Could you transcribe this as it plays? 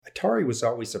Atari was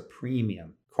always a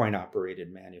premium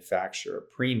coin-operated manufacturer, a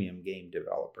premium game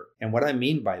developer. And what I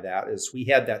mean by that is we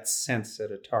had that sense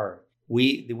at Atari.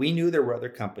 We knew there were other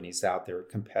companies out there,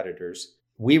 competitors.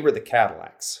 We were the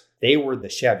Cadillacs. They were the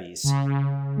Chevys.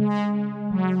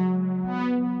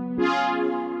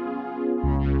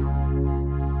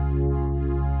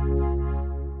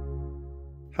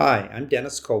 Hi, I'm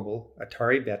Dennis Coble,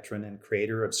 Atari veteran and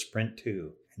creator of Sprint 2,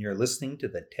 and you're listening to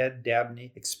the Ted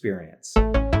Dabney Experience.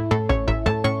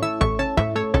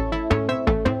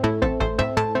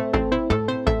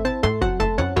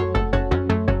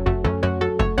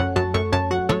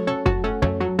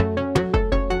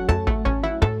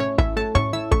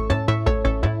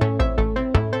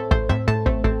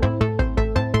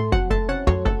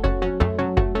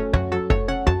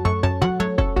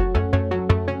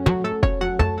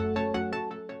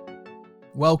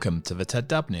 Welcome to the Ted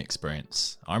Dabney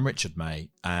Experience. I'm Richard May,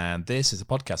 and this is a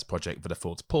podcast project that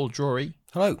affords Paul Drury,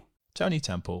 hello, Tony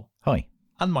Temple, hi,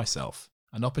 and myself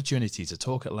an opportunity to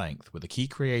talk at length with the key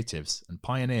creatives and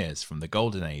pioneers from the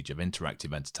golden age of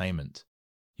interactive entertainment.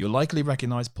 You'll likely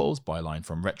recognise Paul's byline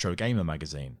from Retro Gamer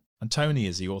magazine, and Tony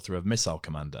is the author of Missile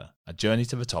Commander, A Journey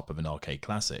to the Top of an Arcade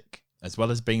Classic, as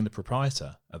well as being the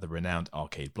proprietor of the renowned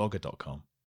arcadeblogger.com.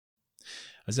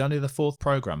 As only the fourth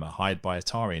programmer hired by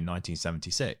Atari in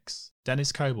 1976,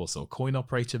 Dennis Coble saw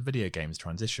coin-operated video games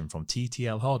transition from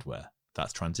TTL hardware,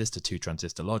 that's transistor to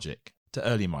transistor logic, to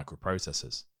early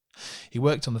microprocessors. He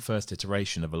worked on the first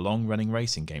iteration of a long-running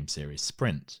racing game series,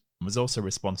 Sprint, and was also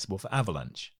responsible for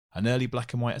Avalanche, an early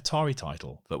black and white Atari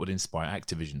title that would inspire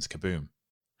Activision's Kaboom.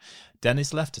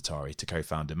 Dennis left Atari to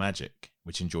co-found Imagic,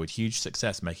 which enjoyed huge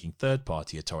success making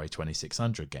third-party Atari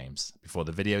 2600 games before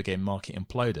the video game market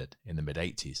imploded in the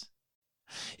mid-80s.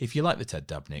 If you like the Ted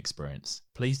Dabney Experience,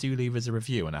 please do leave us a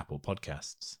review on Apple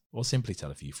Podcasts, or simply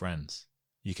tell a few friends.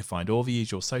 You can find all the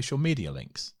usual social media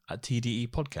links at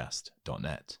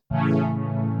tdepodcast.net.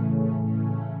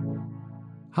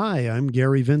 Hi, I'm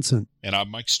Gary Vincent. And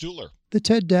I'm Mike Stuhler. The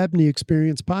Ted Dabney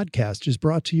Experience podcast is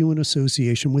brought to you in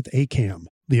association with ACAM,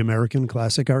 the American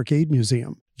Classic Arcade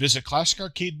Museum. Visit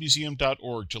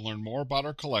classicarcademuseum.org to learn more about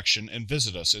our collection and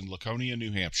visit us in Laconia,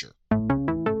 New Hampshire.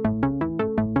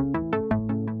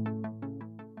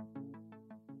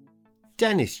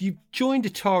 Dennis, you joined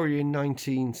Atari in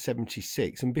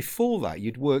 1976, and before that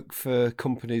you'd worked for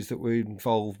companies that were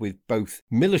involved with both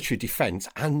military defence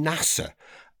and NASA.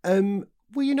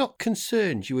 Were you not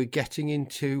concerned you were getting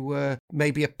into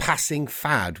maybe a passing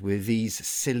fad with these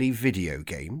silly video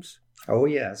games? Oh,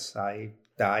 yes.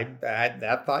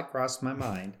 That thought crossed my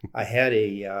mind. I had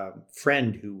a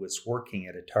friend who was working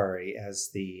at Atari as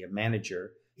the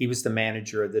manager. He was the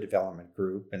manager of the development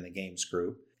group and the games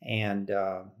group. And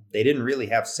they didn't really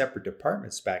have separate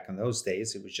departments back in those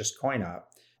days. It was just coin-op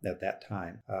at that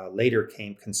time. Later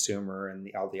came consumer and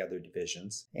all the other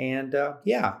divisions. And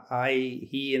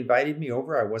he invited me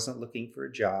over. I wasn't looking for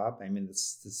a job. I mean,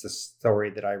 it's a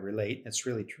story that I relate. It's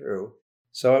really true.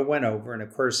 So I went over, and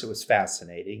of course it was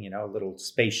fascinating, little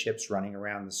spaceships running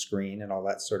around the screen and all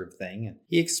that sort of thing. And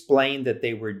he explained that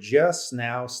they were just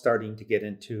now starting to get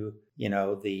into,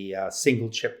 the single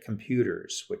chip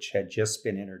computers, which had just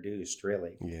been introduced,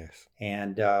 really. Yes.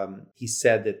 And he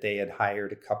said that they had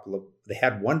hired they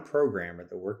had one programmer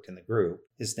that worked in the group.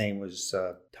 His name was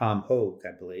Tom Hogue,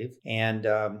 I believe. And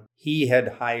he had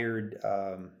hired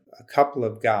a couple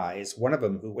of guys, one of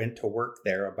them who went to work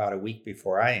there about a week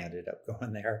before I ended up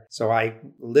going there. So I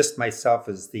list myself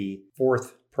as the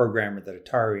fourth programmer that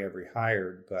Atari ever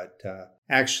hired, but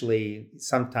actually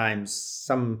sometimes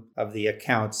some of the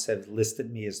accounts have listed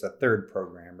me as the third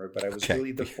programmer, but I was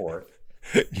really the fourth.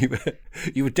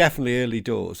 You were definitely early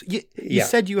doors. You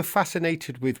said you were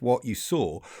fascinated with what you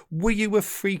saw. Were you a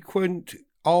frequent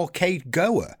arcade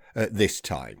goer at this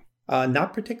time?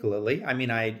 Not particularly. I mean,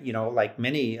 like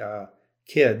many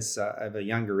kids of a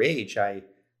younger age, I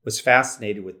was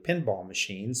fascinated with pinball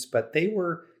machines, but they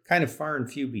were kind of far and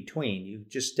few between. You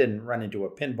just didn't run into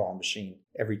a pinball machine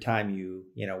every time you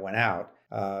went out.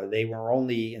 They were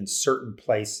only in certain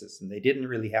places, and they didn't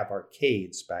really have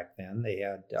arcades back then. They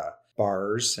had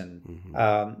bars, and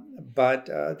but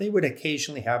they would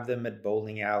occasionally have them at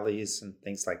bowling alleys and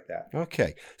things like that.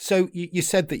 Okay, so you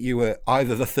said that you were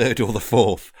either the third or the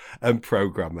fourth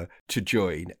programmer to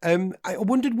join. I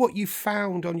wondered what you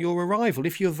found on your arrival.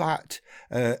 If you're that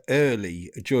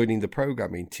early joining the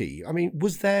programming team, I mean,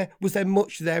 was there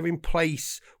much there in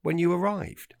place when you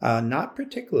arrived? Not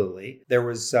particularly. There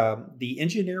was the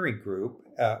engineering group.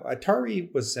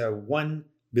 Atari was one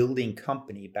building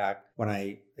company back when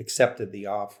I accepted the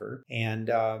offer. And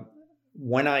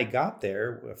when I got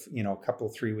there, a couple,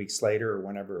 3 weeks later or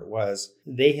whenever it was,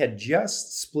 they had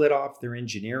just split off their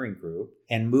engineering group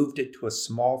and moved it to a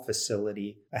small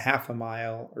facility a half a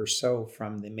mile or so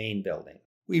from the main building.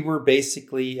 We were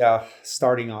basically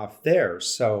starting off there.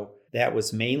 So that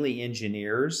was mainly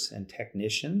engineers and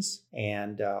technicians,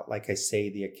 and like I say,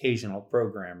 the occasional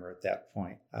programmer at that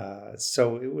point.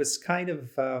 So it was kind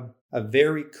of a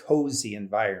very cozy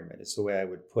environment, is the way I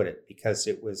would put it, because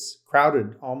it was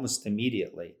crowded almost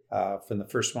immediately. From the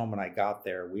first moment I got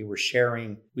there,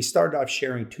 we started off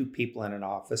sharing 2 people in an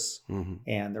office,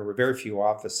 and there were very few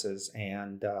offices,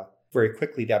 and very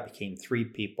quickly that became 3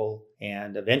 people,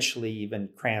 and eventually even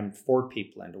crammed 4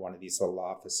 people into one of these little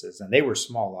offices, and they were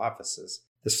small offices.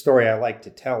 The story I like to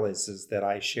tell is that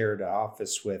I shared an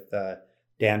office with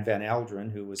Dan Van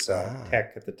Elderen, who was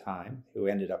tech at the time, who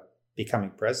ended up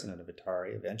becoming president of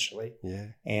Atari eventually,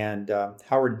 and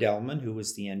Howard Delman, who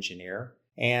was the engineer.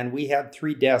 And we had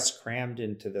 3 desks crammed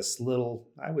into this little,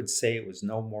 I would say it was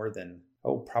no more than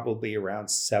probably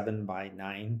around 7 by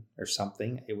 9 or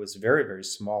something. It was a very, very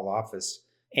small office.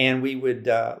 And we would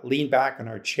lean back in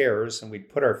our chairs and we'd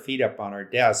put our feet up on our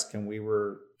desk. And we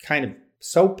were kind of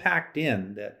so packed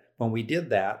in that when we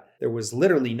did that, there was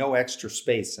literally no extra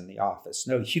space in the office.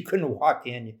 No, you couldn't walk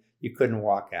in, you couldn't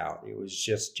walk out. It was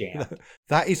just jammed.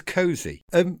 That is cozy.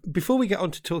 Before we get on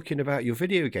to talking about your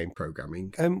video game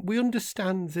programming, we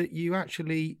understand that you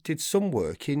actually did some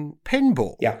work in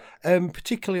pinball. Yeah.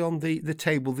 Particularly on the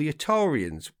table, the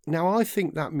Atarians. Now, I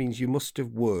think that means you must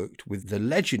have worked with the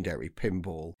legendary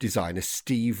pinball designer,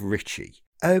 Steve Ritchie.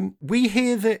 We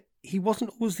hear that he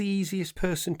wasn't always the easiest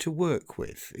person to work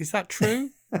with. Is that true?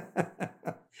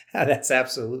 That's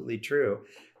absolutely true.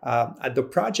 The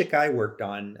project I worked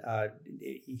on,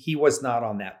 he was not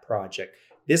on that project.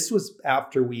 This was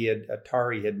after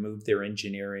Atari had moved their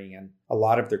engineering and a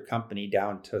lot of their company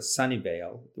down to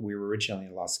Sunnyvale. We were originally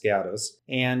in Los Gatos,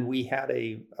 and we had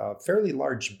a fairly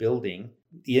large building.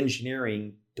 The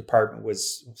engineering department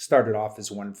started off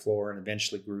as 1 floor and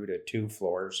eventually grew to 2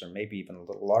 floors, or maybe even a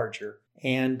little larger.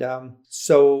 And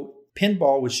so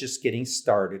pinball was just getting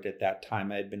started at that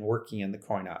time. I had been working in the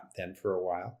coin-op then for a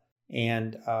while.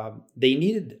 And they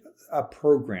needed a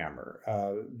programmer.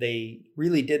 They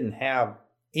really didn't have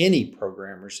any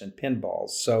programmers in pinball.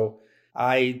 So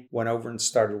I went over and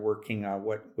started working on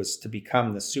what was to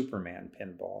become the Superman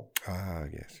pinball. Ah,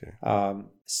 yes. Yeah.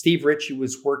 Steve Ritchie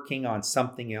was working on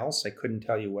something else. I couldn't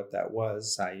tell you what that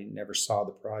was. I never saw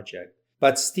the project.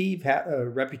 But Steve had a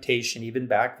reputation even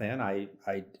back then. I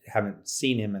haven't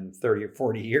seen him in 30 or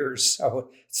 40 years, so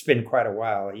it's been quite a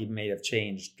while. He may have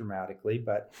changed dramatically,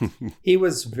 but he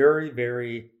was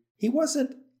he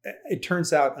wasn't, it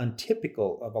turns out,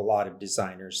 untypical of a lot of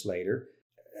designers later.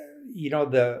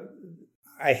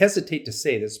 I hesitate to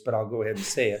say this, but I'll go ahead and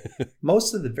say it.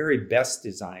 Most of the very best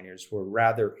designers were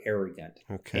rather arrogant,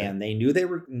 and they knew they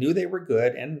were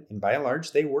good, and by and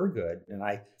large they were good. And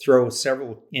I throw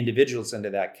several individuals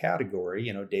into that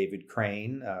category. David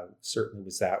Crane certainly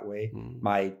was that way.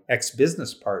 My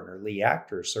ex-business partner Lee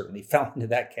Actor certainly fell into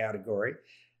that category.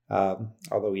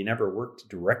 Although he never worked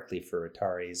directly for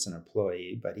Atari as an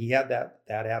employee, but he had that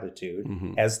attitude,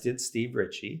 as did Steve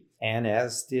Ritchie, and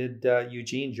as did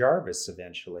Eugene Jarvis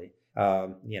eventually.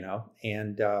 They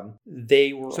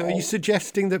were. So, are you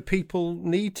suggesting that people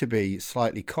need to be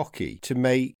slightly cocky to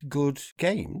make good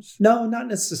games? No, not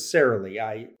necessarily.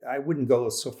 I wouldn't go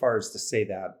so far as to say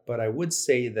that, but I would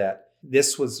say that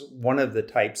this was one of the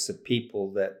types of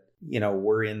people that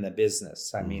were in the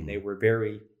business. I mean, they were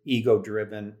very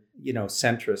ego-driven,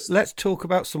 centrist. Let's talk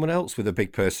about someone else with a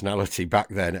big personality back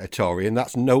then at Atari, and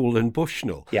that's Nolan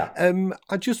Bushnell. Yeah.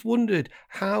 I just wondered,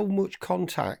 how much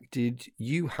contact did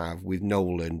you have with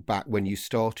Nolan back when you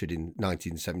started in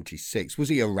 1976? Was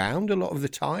he around a lot of the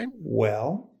time?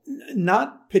 Well,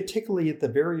 not particularly at the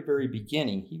very, very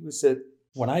beginning. He was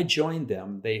when I joined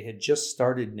them, they had just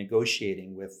started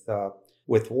negotiating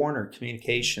with Warner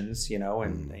Communications,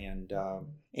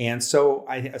 and so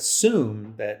I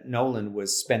assumed that Nolan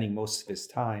was spending most of his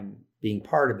time being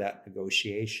part of that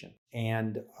negotiation.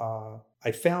 And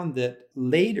I found that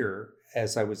later,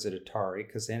 as I was at Atari,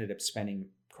 because I ended up spending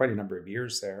quite a number of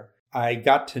years there, I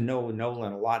got to know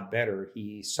Nolan a lot better.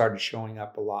 He started showing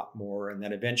up a lot more. And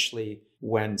then eventually,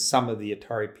 when some of the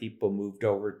Atari people moved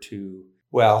over to,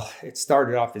 it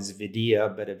started off as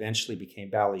Videa, but eventually became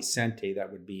Bally Sente.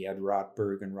 That would be Ed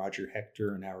Rotberg and Roger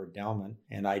Hector and Howard Delman.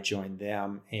 And I joined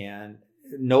them. And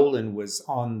Nolan was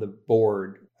on the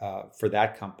board for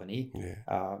that company.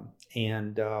 Yeah.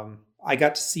 I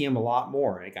got to see him a lot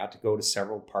more. I got to go to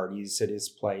several parties at his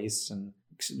place and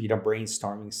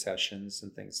brainstorming sessions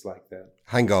and things like that.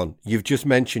 Hang on. You've just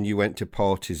mentioned you went to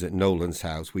parties at Nolan's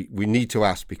house. We need to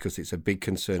ask because it's a big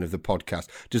concern of the podcast.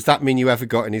 Does that mean you ever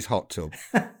got in his hot tub?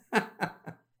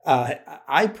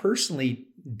 I personally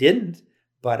didn't,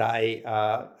 but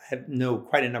I know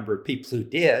quite a number of people who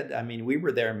did. I mean, we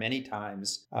were there many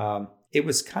times. It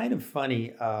was kind of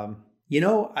funny.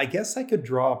 I guess I could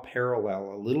draw a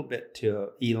parallel a little bit to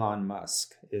Elon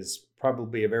Musk. Is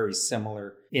probably a very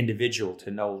similar individual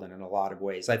to Nolan in a lot of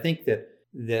ways. I think that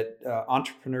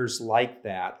entrepreneurs like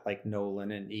that, like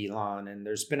Nolan and Elon, and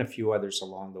there's been a few others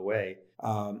along the way,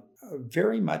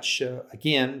 very much,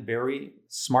 again, very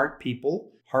smart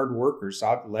people, hard workers,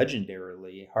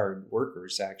 legendarily hard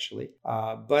workers, actually,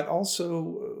 but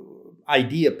also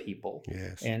idea people.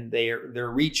 Yes. And their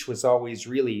reach was always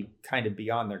really kind of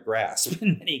beyond their grasp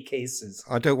in many cases.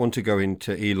 I don't want to go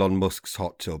into Elon Musk's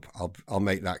hot tub. I'll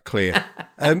make that clear.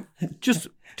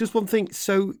 Just one thing.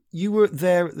 So you were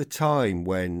there at the time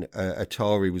when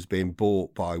Atari was being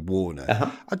bought by Warner.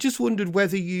 Uh-huh. I just wondered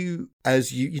whether you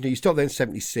stopped there in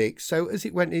 76. So as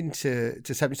it went into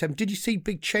 77, did you see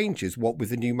big changes, what with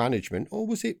the new management, or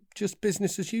was it just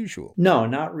business as usual? No,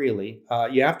 not really.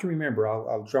 You have to remember,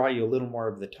 I'll draw you a little more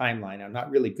of the timeline. I'm not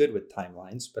really good with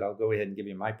timelines, but I'll go ahead and give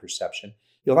you my perception.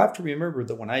 You'll have to remember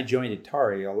that when I joined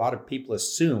Atari, a lot of people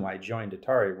assume I joined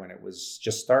Atari when it was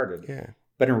just started. Yeah.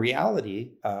 But in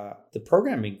reality, the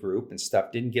programming group and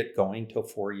stuff didn't get going till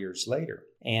 4 years later.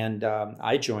 And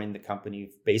I joined the company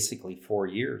basically 4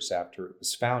 years after it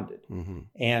was founded. Mm-hmm.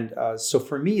 And so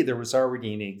for me, there was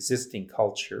already an existing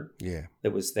culture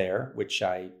that was there, which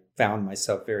I found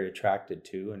myself very attracted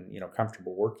to and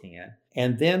comfortable working in.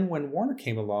 And then when Warner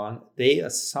came along, they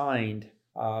assigned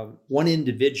one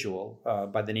individual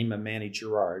by the name of Manny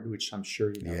Girard, which I'm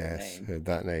sure you know the name. Heard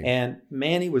that name. And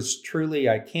Manny was truly,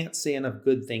 I can't say enough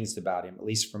good things about him, at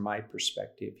least from my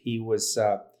perspective. He was,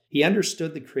 he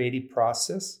understood the creative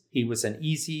process. He was an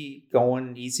easy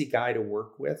guy to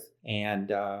work with.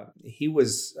 And he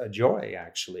was a joy,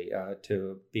 actually,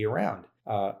 to be around.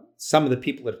 Some of the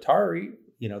people at Atari,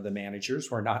 the managers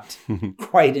were not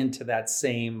quite into that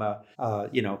same,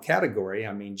 category.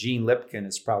 I mean, Gene Lipkin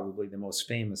is probably the most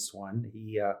famous one.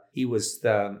 He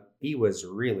was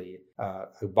really a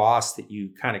boss that you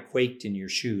kind of quaked in your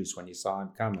shoes when you saw him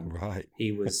coming. Right.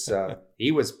 He was a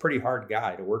pretty hard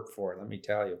guy to work for, let me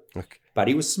tell you. Okay. But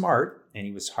he was smart and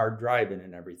he was hard driving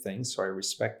and everything. So I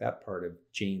respect that part of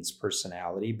Gene's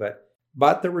personality.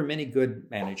 But there were many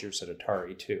good managers at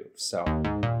Atari too. So.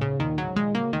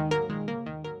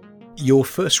 Your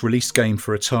first released game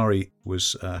for Atari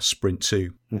was Sprint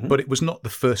 2, Mm-hmm. but it was not the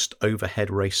first overhead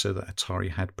racer that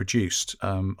Atari had produced.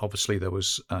 Obviously, there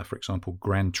was, for example,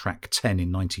 Grand Track 10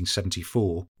 in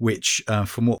 1974, which,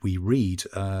 from what we read,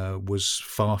 was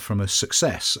far from a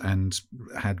success and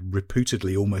had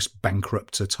reputedly almost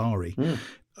bankrupt Atari. Mm.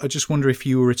 I just wonder if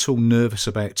you were at all nervous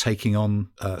about taking on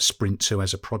Sprint 2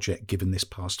 as a project, given this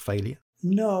past failure?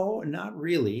 No, not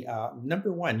really.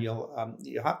 Number one, you'll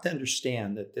have to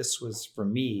understand that this was, for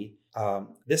me,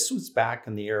 this was back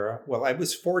in the era. Well, I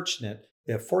was fortunate.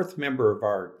 The fourth member of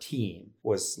our team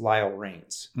was Lyle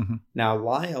Rains. Mm-hmm. Now,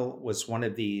 Lyle was one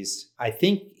of these, I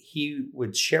think he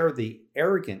would share the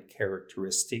arrogant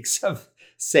characteristics of,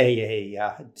 say,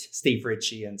 Steve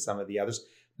Ritchie and some of the others,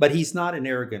 but he's not an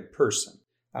arrogant person.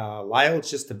 Lyle's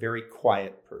just a very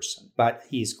quiet person, but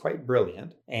he's quite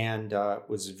brilliant and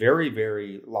was very,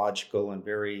 very logical and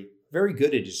very, very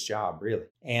good at his job, really.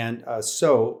 And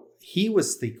so he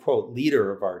was the, quote,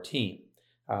 leader of our team.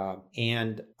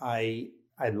 And I'd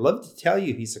love to tell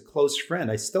you he's a close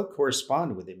friend. I still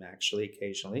correspond with him, actually,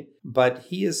 occasionally. But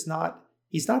he's not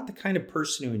the kind of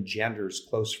person who engenders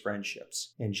close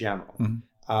friendships in general. Mm-hmm.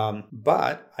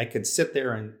 But I could sit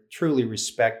there and truly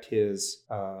respect his,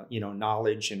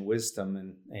 knowledge and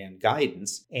wisdom and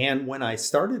guidance. And when I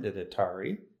started at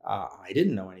Atari, I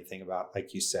didn't know anything about,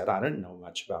 like you said, I didn't know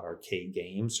much about arcade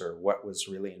games or what was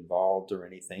really involved or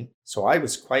anything. So I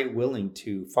was quite willing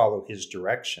to follow his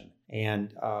direction.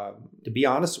 And to be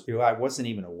honest with you, I wasn't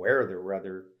even aware there were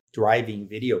other driving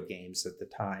video games at the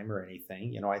time or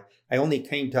anything. I only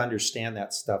came to understand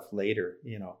that stuff later,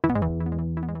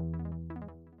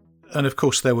 And of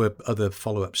course, there were other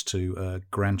follow-ups to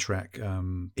Grand Track,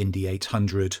 Indy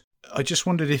 800. I just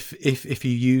wondered if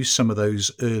you used some of those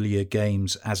earlier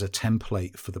games as a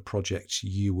template for the project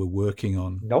you were working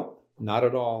on. Nope, not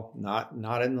at all.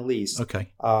 Not in the least.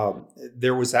 Okay.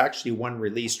 There was actually one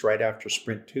released right after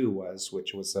Sprint 2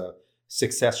 which was a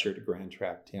successor to Grand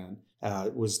Track 10.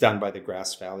 It was done by the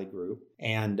Grass Valley Group,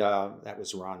 and that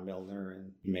was Ron Milner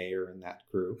and Mayer and that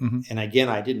group. And again,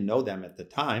 I didn't know them at the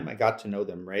time. I got to know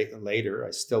them later.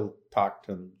 I still talk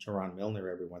to Ron Milner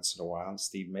every once in a while and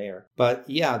Steve Mayer. But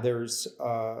yeah, there's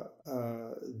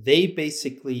they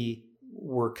basically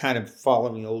were kind of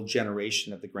following the old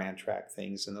generation of the Grand Track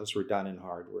things, and those were done in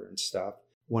hardware and stuff.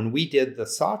 When we did the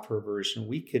software version,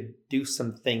 we could do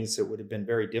some things that would have been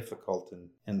very difficult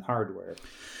in hardware.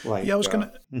 Like, I was going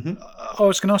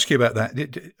to ask you about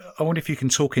that. I wonder if you can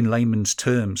talk in layman's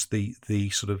terms the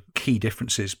sort of key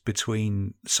differences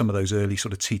between some of those early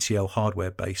sort of TTL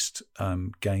hardware-based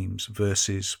games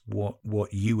versus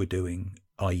what you were doing,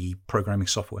 i.e. programming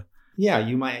software. Yeah,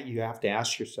 you have to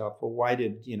ask yourself, well, why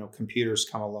did computers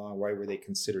come along? Why were they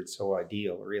considered so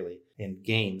ideal, really, in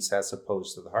games as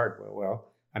opposed to the hardware? Well,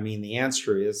 I mean, the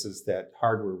answer is that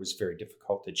hardware was very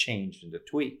difficult to change and to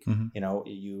tweak.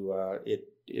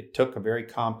 It took a very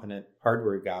competent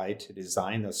hardware guy to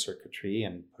design the circuitry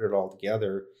and put it all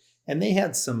together. And they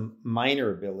had some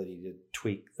minor ability to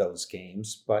tweak those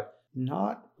games, but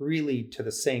not really to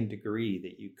the same degree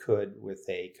that you could with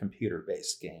a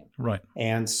computer-based game. Right.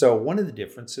 And so one of the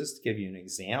differences, to give you an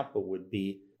example, would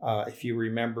be if you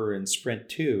remember in Sprint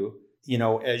 2,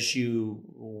 as you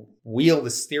wheel the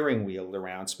steering wheel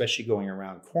around, especially going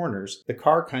around corners, the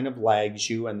car kind of lags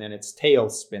you and then its tail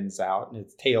spins out and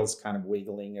its tail's kind of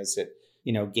wiggling as it,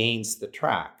 gains the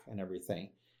track and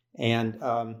everything. And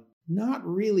not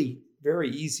really very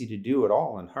easy to do at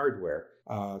all in hardware.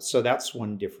 So that's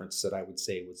one difference that I would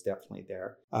say was definitely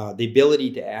there. The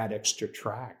ability to add extra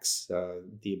tracks,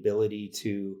 the ability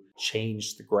to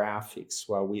change the graphics.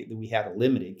 Well, we had a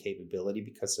limited capability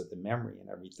because of the memory and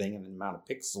everything and the amount of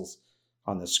pixels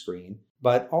on the screen.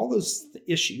 But all those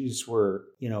issues were,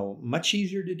 much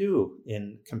easier to do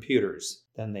in computers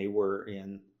than they were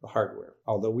in the hardware.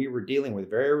 Although we were dealing with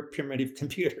very primitive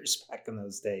computers back in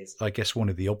those days. I guess one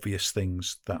of the obvious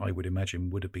things that I would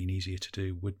imagine would have been easier to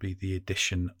do would be the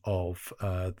addition of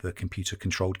the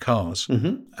computer-controlled cars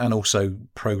and also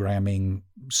programming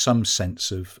some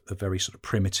sense of a very sort of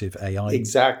primitive AI.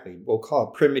 Exactly. We'll call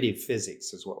it primitive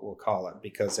physics is what we'll call it,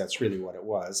 because that's really what it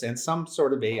was. And some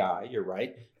sort of AI, you're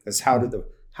right, because how do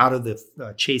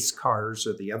the chase cars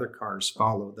or the other cars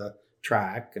follow the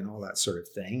track and all that sort of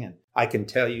thing. And I can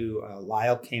tell you,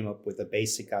 Lyle came up with a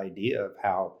basic idea of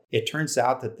how it turns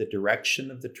out that the direction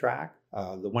of the track,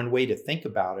 the one way to think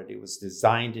about it, it was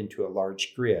designed into a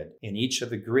large grid. In each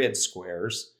of the grid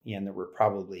squares, and there were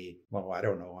probably,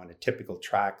 on a typical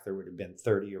track, there would have been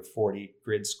 30 or 40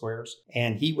 grid squares.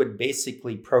 And he would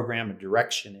basically program a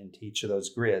direction into each of those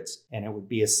grids. And it would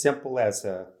be as simple as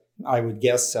I would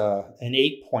guess an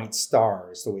 8-point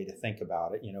star is the way to think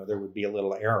about it. There would be a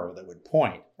little arrow that would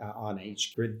point on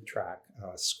each grid track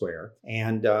square.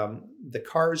 And the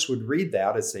cars would read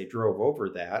that as they drove over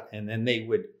that, and then they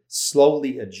would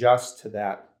slowly adjust to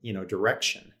that,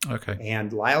 direction. Okay.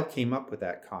 And Lyle came up with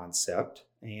that concept,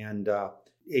 and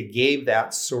it gave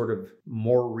that sort of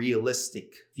more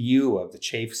realistic view of the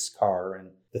chase car and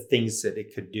the things that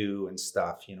it could do and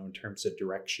stuff, in terms of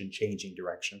direction, changing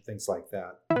direction, things like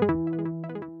that.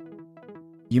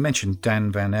 You mentioned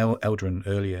Dan Van Elderen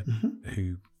earlier,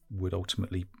 who would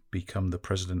ultimately become the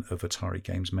president of Atari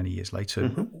Games many years later.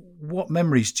 What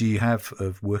memories do you have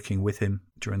of working with him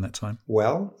during that time?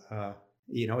 Well,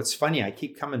 it's funny. I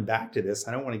keep coming back to this.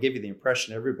 I don't want to give you the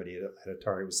impression everybody at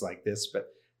Atari was like this, but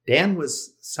Dan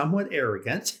was somewhat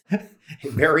arrogant,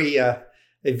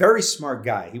 a very smart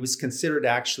guy. He was considered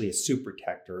actually a super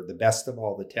tech, or the best of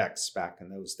all the techs back in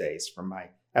those days,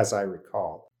 as I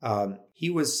recall. He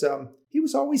was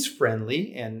always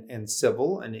friendly and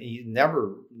civil, and he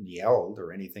never yelled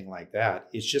or anything like that.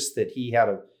 It's just that he had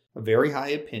a very high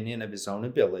opinion of his own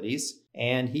abilities,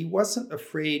 and he wasn't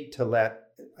afraid to let,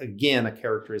 again, a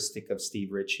characteristic of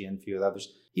Steve Ritchie and a few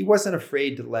others, he wasn't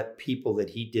afraid to let people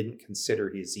that he didn't consider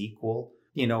his equal,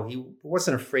 he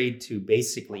wasn't afraid to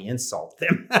basically insult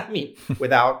them. I mean,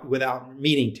 without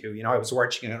meaning to. I was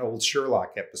watching an old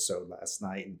Sherlock episode last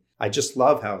night, and I just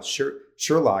love how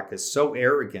Sherlock is so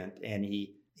arrogant, and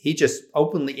he just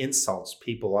openly insults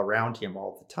people around him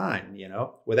all the time,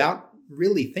 without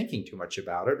really thinking too much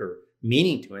about it or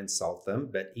meaning to insult them,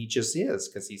 but he just is,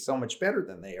 because he's so much better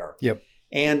than they are. Yep.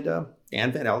 And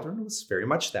Dan Van Elderen was very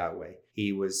much that way.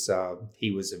 He was a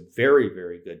very,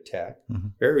 very good tech,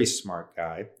 very smart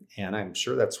guy. And I'm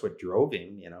sure that's what drove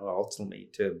him, ultimately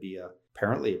to be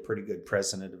apparently a pretty good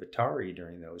president of Atari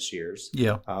during those years.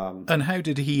 Yeah. And how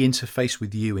did he interface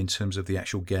with you in terms of the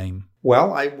actual game? Well,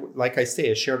 like I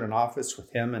say, I shared an office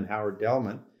with him and Howard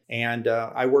Delman. And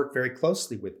I worked very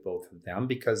closely with both of them,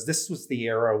 because this was the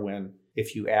era when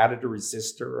if you added a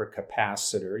resistor or a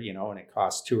capacitor, and it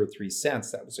cost 2 or 3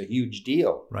 cents, that was a huge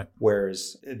deal. Right.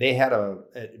 Whereas they had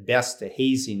at best a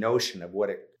hazy notion of what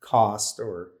it cost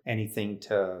or anything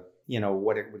to,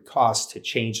 what it would cost to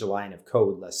change a line of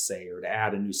code, let's say, or to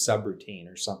add a new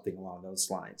subroutine or something along those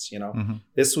lines.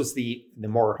 This was the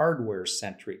more hardware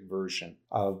centric version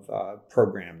of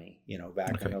programming,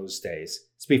 back in those days.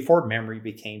 It's before memory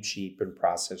became cheap and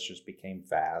processors became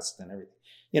fast and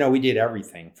everything. We did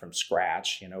everything from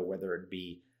scratch, whether it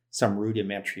be some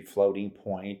rudimentary floating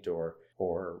point or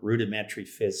rudimentary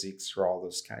physics or all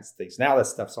those kinds of things. Now that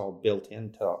stuff's all built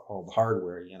into all the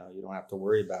hardware, you don't have to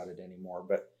worry about it anymore.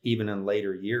 But even in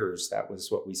later years, that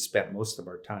was what we spent most of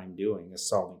our time doing, is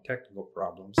solving technical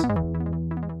problems.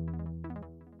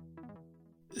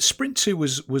 Sprint 2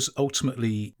 was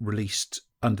ultimately released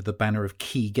under the banner of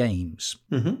Key Games.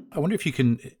 Mm-hmm. I wonder if you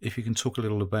can talk a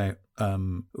little about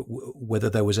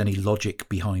whether there was any logic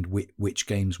behind which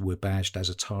games were badged as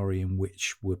Atari and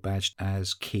which were badged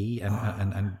as Key,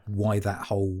 and why that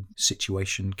whole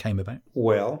situation came about.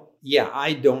 Well, yeah,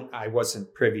 I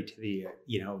wasn't privy to the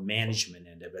management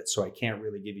end of it, so I can't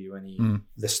really give you any.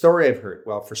 The story I've heard.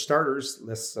 Well, for starters,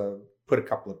 let's put a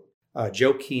couple of.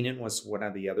 Joe Keenan was one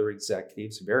of the other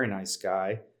executives, a very nice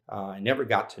guy. I never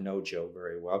got to know Joe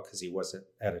very well because he wasn't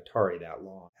at Atari that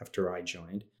long after I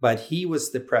joined. But he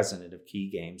was the president of Key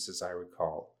Games, as I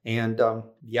recall. And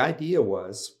the idea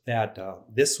was that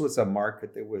this was a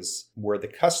market that was where the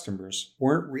customers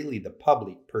weren't really the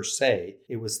public per se.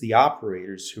 It was the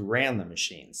operators who ran the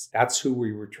machines. That's who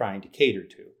we were trying to cater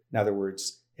to. In other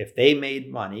words, if they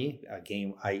made money, a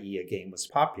game, i.e. a game was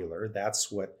popular,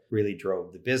 that's what really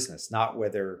drove the business, not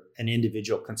whether an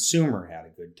individual consumer had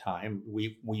a good time.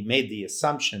 We made the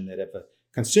assumption that if a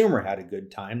consumer had a good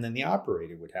time, then the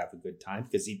operator would have a good time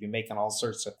because he'd be making all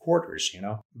sorts of quarters,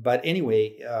 But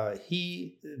anyway,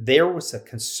 there was a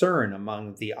concern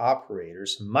among the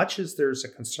operators, much as there's a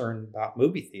concern about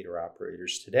movie theater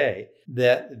operators today,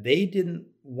 that they didn't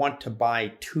want to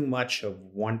buy too much of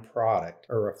one product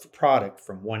or a product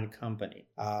from one company.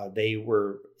 They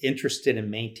were interested in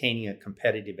maintaining a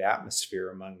competitive atmosphere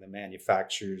among the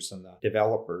manufacturers and the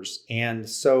developers. And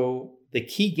so the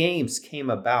Key Games came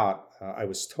about, I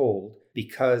was told,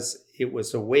 because it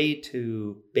was a way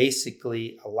to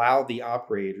basically allow the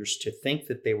operators to think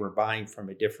that they were buying from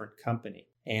a different company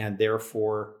and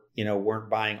therefore, weren't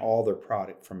buying all their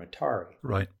product from Atari.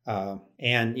 Right.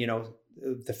 And,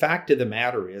 the fact of the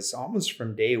matter is, almost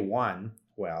from day one,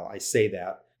 well, I say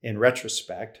that in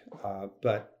retrospect,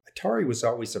 but Atari was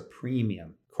always a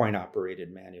premium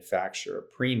coin-operated manufacturer,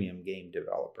 a premium game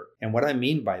developer. And what I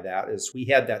mean by that is we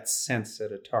had that sense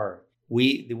at Atari.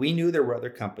 We knew there were other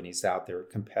companies out there,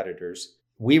 competitors.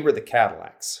 We were the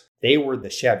Cadillacs. They were the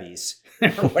Chevys,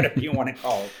 or whatever you want to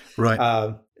call it.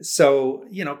 Right. So,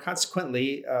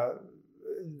 consequently,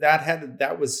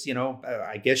 that was,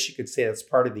 I guess you could say that's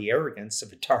part of the arrogance of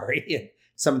Atari. And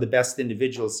some of the best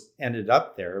individuals ended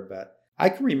up there. But I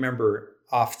can remember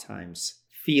oftentimes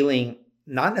feeling,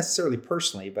 not necessarily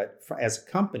personally, but as a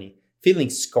company,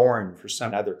 feeling scorned for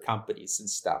some other companies and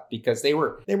stuff because they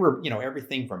were,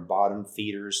 everything from bottom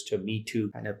feeders to Me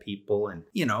Too kind of people. And,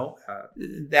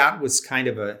 that was kind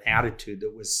of an attitude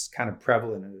that was kind of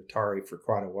prevalent in Atari for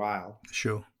quite a while.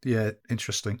 Sure. Yeah,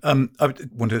 interesting. I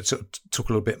wanted to talk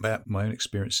a little bit about my own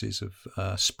experiences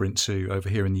of Sprint 2 over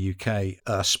here in the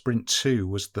UK. Sprint 2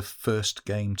 was the first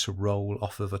game to roll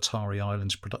off of Atari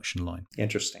Island's production line.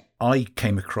 Interesting. I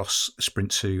came across Sprint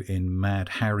 2 in Mad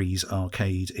Harry's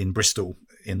arcade in Bristol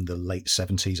in the late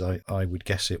 70s, I would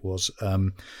guess it was.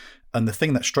 And the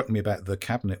thing that struck me about the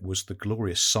cabinet was the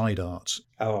glorious side art.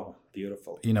 Oh,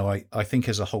 beautiful. I think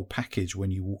as a whole package,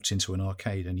 when you walked into an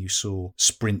arcade and you saw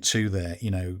Sprint 2 there,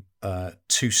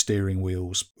 2 steering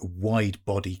wheels, wide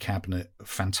body cabinet,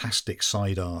 fantastic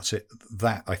side art.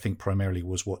 That, I think, primarily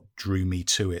was what drew me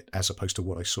to it as opposed to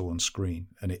what I saw on screen.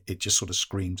 And it just sort of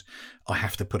screamed, I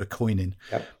have to put a coin in.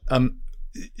 Yep.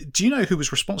 Do you know who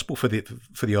was responsible for the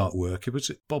artwork? Was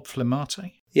it Bob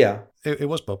Flemate? Yeah. It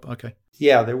was Bob. Okay.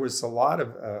 Yeah, there was a lot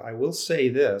of, I will say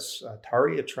this,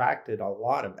 Atari attracted a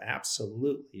lot of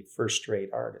absolutely first-rate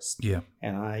artists. Yeah.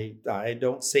 And I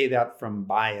don't say that from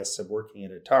bias of working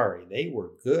at Atari. They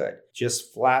were good,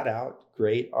 just flat out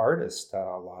great artists, a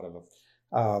lot of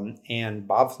them. And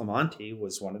Bob Flemate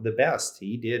was one of the best.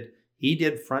 He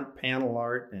did front panel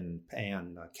art and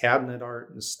cabinet art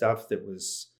and stuff that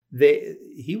was...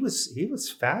 He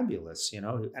was fabulous,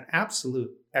 an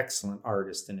absolute excellent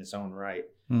artist in his own right.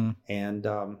 Mm. And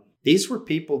these were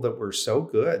people that were so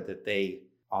good that they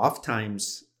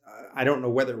oftentimes, I don't know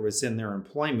whether it was in their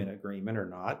employment agreement or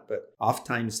not, but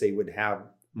oftentimes they would have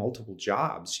multiple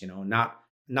jobs,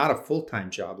 not a full-time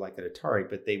job like at Atari,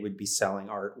 but they would be selling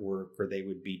artwork, or they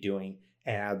would be doing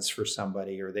ads for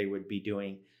somebody, or they would be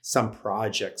doing some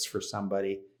projects for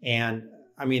somebody. And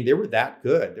I mean, they were that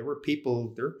good. There were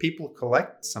people who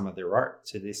collect some of their art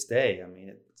to this day. I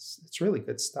mean, it's really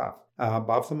good stuff.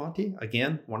 Bob Flamonti,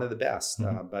 again, one of the best,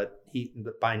 but he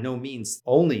by no means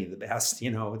only the best.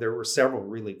 There were several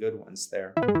really good ones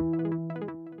there.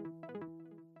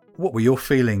 What were your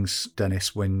feelings,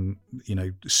 Dennis, when,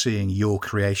 seeing your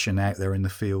creation out there in the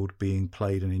field being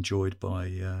played and enjoyed by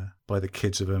the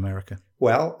kids of America?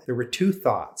 Well, there were two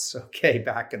thoughts,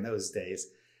 back in those days.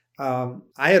 I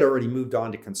had already moved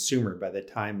on to consumer by the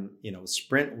time,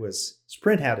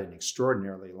 Sprint had an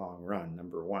extraordinarily long run,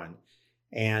 number one.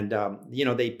 And,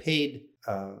 they paid,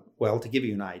 to give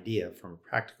you an idea from a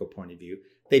practical point of view,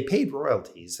 they paid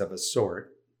royalties of a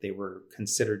sort. They were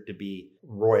considered to be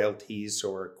royalties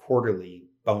or quarterly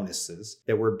bonuses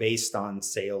that were based on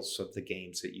sales of the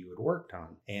games that you had worked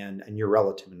on and your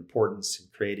relative importance in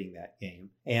creating that game.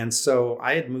 And so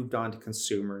I had moved on to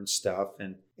consumer and stuff.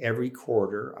 And every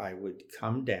quarter I would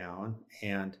come down,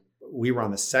 and we were on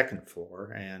the second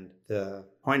floor and the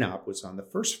coin op was on the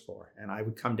first floor. And I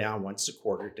would come down once a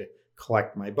quarter to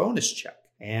collect my bonus check.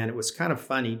 And it was kind of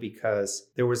funny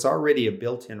because there was already a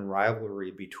built-in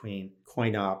rivalry between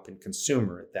coin op and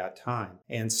consumer at that time.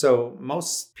 And so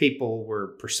most people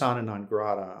were persona non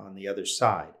grata on the other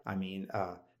side. I mean,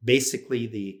 basically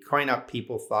the coin op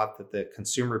people thought that the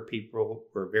consumer people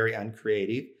were very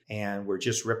uncreative and were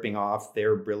just ripping off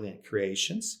their brilliant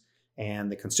creations.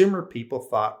 And the consumer people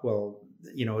thought, well,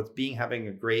 having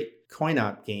a great coin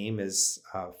op game is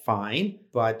fine,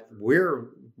 but we're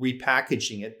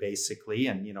repackaging it basically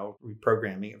and,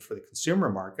 reprogramming it for the consumer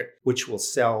market, which will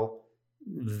sell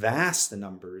vast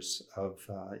numbers of,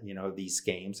 these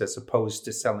games as opposed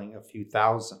to selling a few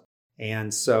thousand.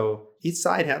 And so each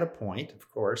side had a point, of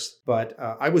course, but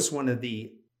I was one of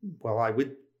I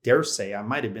would dare say I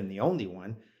might have been the only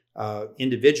one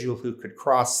individual who could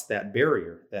cross that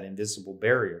barrier, that invisible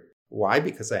barrier. Why?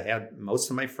 Because most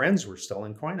of my friends were still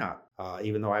in coin op,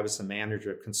 even though I was the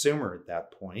manager of consumer at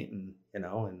that point and, and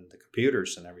the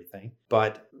computers and everything.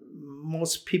 But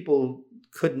most people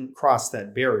couldn't cross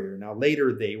that barrier. Now,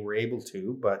 later they were able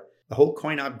to, but the whole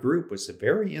coin op group was a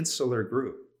very insular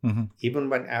group. Mm-hmm.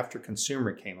 Even after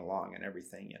consumer came along and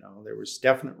everything, there was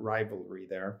definite rivalry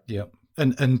there. Yeah.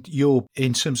 And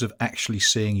in terms of actually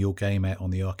seeing your game out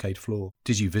on the arcade floor,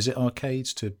 did you visit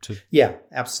arcades to? Yeah,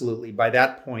 absolutely. By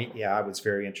that point, I was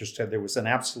very interested. There was an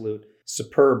absolute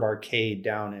superb arcade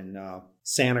down in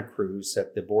Santa Cruz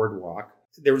at the boardwalk.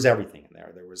 There was everything in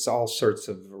there. There was all sorts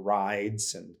of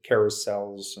rides and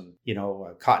carousels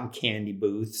and, cotton candy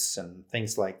booths and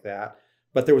things like that.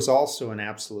 But there was also an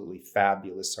absolutely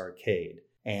fabulous arcade.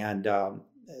 And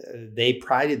they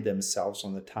prided themselves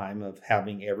on the time of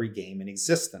having every game in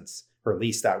existence, or at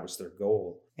least that was their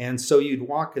goal. And so you'd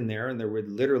walk in there and there would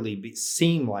literally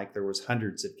seem like there was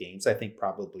hundreds of games. I think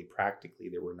probably practically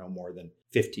there were no more than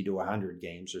 50 to 100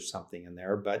 games or something in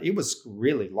there, but it was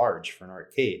really large for an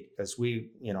arcade because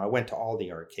I went to all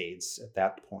the arcades at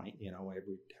that point,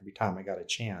 every time I got a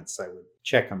chance, I would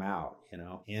check them out,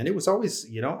 and it was always,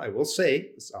 I will say,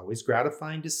 it was always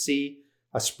gratifying to see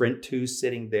a Sprint 2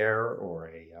 sitting there, or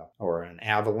an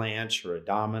Avalanche, or a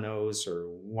Dominoes, or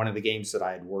one of the games that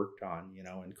I had worked on,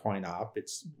 in coin op.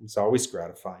 It's always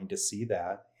gratifying to see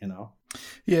that,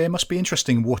 Yeah, it must be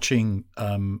interesting watching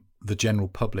the general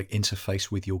public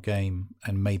interface with your game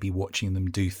and maybe watching them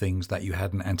do things that you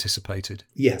hadn't anticipated.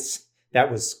 Yes,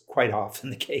 that was quite often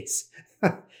the case.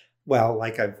 Well,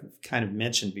 like I've kind of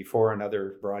mentioned before in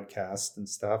other broadcasts and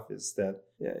stuff, is that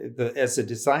as a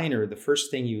designer, the first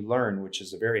thing you learn, which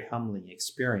is a very humbling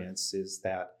experience, is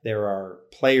that there are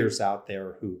players out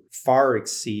there who far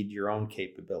exceed your own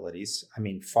capabilities. I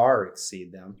mean, far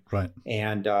exceed them. Right.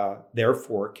 And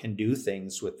therefore can do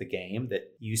things with the game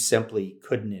that you simply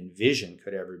couldn't envision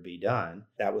could ever be done.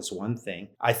 That was one thing.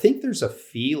 I think there's a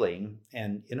feeling,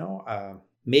 and,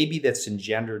 maybe that's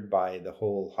engendered by the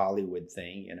whole Hollywood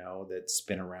thing, that's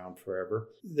been around forever.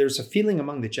 There's a feeling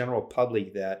among the general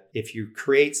public that if you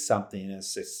create something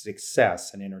as a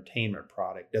success, an entertainment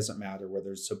product, doesn't matter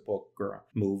whether it's a book or a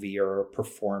movie or a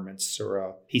performance or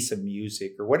a piece of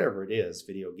music or whatever it is,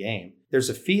 video game, there's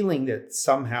a feeling that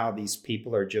somehow these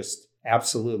people are just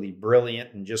absolutely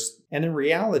brilliant and in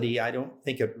reality, I don't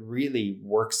think it really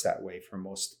works that way for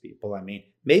most people. I mean,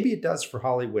 maybe it does for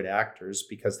Hollywood actors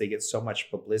because they get so much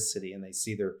publicity and they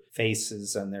see their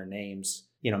faces and their names,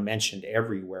 mentioned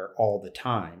everywhere all the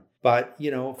time. But,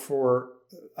 for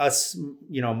us,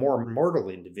 more mortal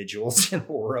individuals in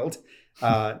the world,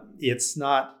 it's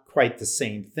not quite the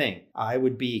same thing. I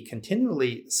would be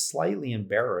continually slightly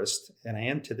embarrassed, and I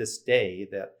am to this day,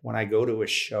 that when I go to a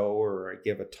show or I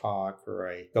give a talk or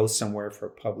I go somewhere for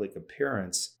a public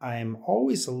appearance, I'm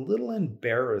always a little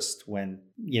embarrassed when,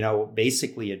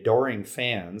 basically adoring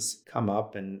fans come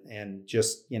up and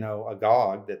just,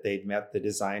 agog that they'd met the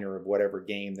designer of whatever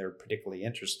game they're particularly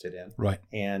interested in. Right.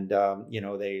 And,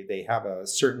 they have a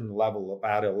certain level of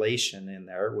adulation in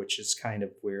there, which is kind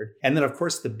of weird. And then, of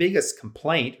course, the biggest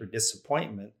complaint or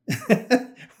disappointment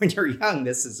when you're young,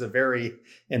 this is a very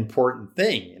important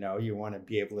thing. You want to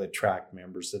be able to attract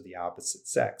members of the opposite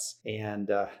sex. And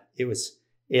it was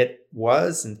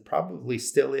and probably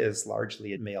still is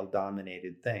largely a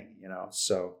male-dominated thing,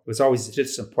 So it was always a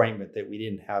disappointment that we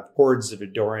didn't have hordes of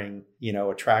adoring,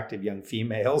 attractive young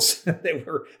females that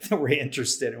were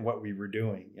interested in what we were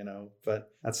doing, But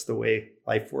that's the way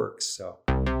life works. So.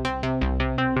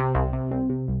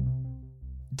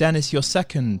 Dennis, your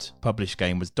second published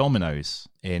game was Dominoes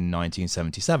in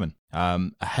 1977,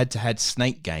 a head-to-head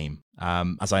snake game.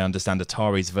 As I understand,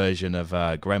 Atari's version of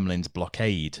Gremlins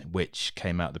Blockade, which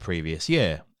came out the previous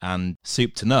year. And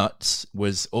Soup to Nuts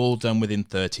was all done within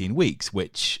 13 weeks,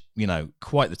 which,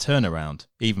 quite the turnaround,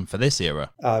 even for this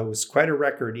era. It was quite a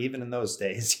record, even in those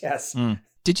days, yes.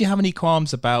 Did you have any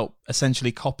qualms about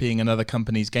essentially copying another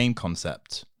company's game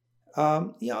concept?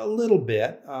 A little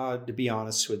bit, to be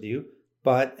honest with you.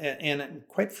 But, and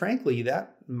quite frankly,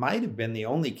 that might have been the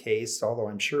only case, although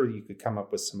I'm sure you could come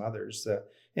up with some others.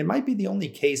 It might be the only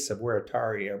case of where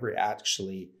Atari ever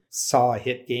actually saw a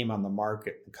hit game on the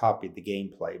market and copied the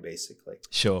gameplay, basically.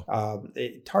 Sure.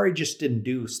 Atari just didn't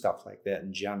do stuff like that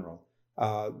in general.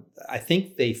 I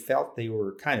think they felt they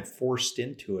were kind of forced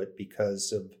into it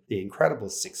because of the incredible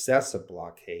success of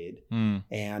Blockade.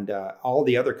 And all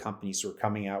the other companies were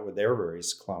coming out with their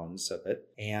various clones of it.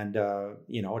 And,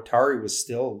 Atari was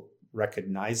still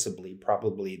recognizably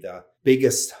probably the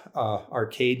biggest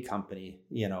arcade company,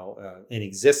 in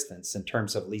existence in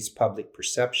terms of at least public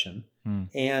perception.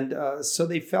 And so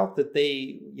they felt that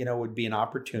they, would be an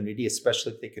opportunity,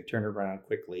 especially if they could turn it around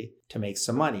quickly, to make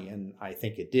some money. And I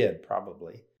think it did,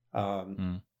 probably.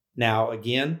 Now,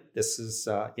 again, this is,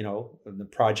 the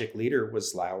project leader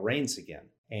was Lyle Raines again.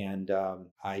 And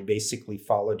I basically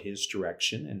followed his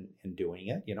direction in doing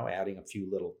it, adding a few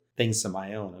little things of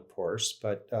my own, of course.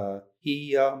 But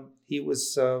he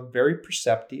was very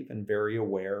perceptive and very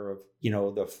aware of,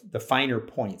 the finer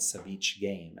points of each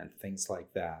game and things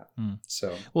like that.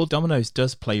 So, well, Dominoes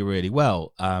does play really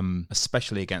well,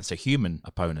 especially against a human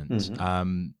opponent.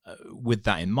 With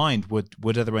that in mind,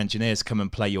 would other engineers come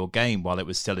and play your game while it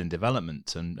was still in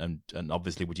development? And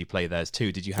obviously, would you play theirs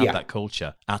too? Did you have that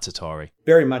culture at Atari?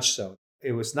 Very much so.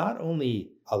 It was not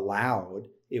only allowed,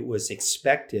 it was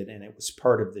expected, and it was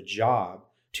part of the job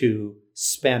to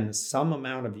spend some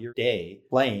amount of your day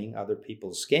playing other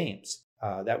people's games.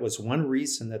 That was one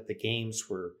reason that the games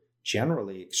were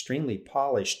generally extremely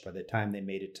polished by the time they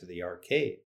made it to the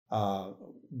arcade.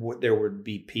 There would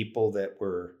be people that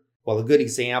were, well, a good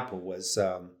example was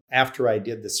after I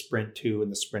did the Sprint 2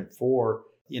 and the Sprint 4,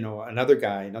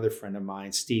 another friend of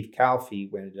mine, Steve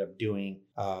Calfee, ended up doing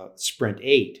Sprint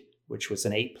 8, which was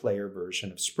an 8-player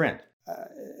version of Sprint.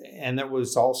 And there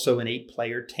was also an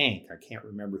 8-player tank. I can't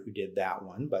remember who did that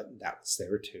one, but that was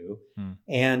there too.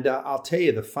 And I'll tell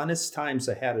you, the funnest times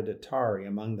I had at Atari,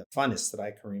 among the funnest that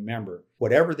I can remember,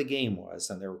 whatever the game was,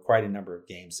 and there were quite a number of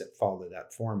games that followed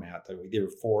that format. There were either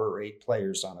 4 or 8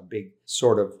 players on a big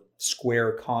sort of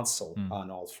square console on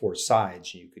all 4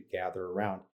 sides, and you could gather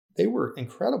around. They were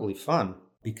incredibly fun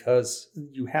because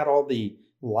you had all the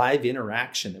live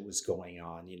interaction that was going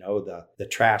on, the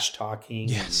trash talking,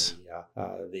 yes,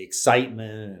 and the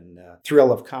excitement and the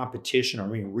thrill of competition. I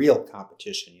mean, real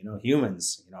competition,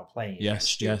 humans, playing.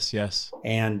 Yes.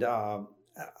 And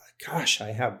gosh,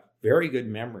 I have very good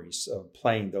memories of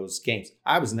playing those games.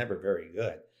 I was never very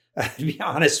good, to be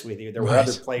honest with you. There were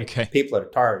other people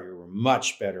at Atari who were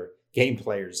much better game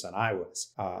players than I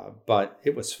was, but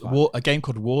it was fun. A game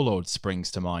called Warlord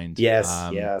springs to mind.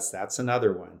 Yes, that's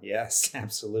another one. Yes,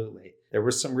 absolutely. There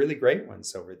were some really great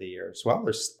ones over the years. Well,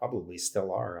 there probably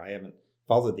still are. I haven't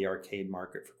followed the arcade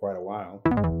market for quite a while.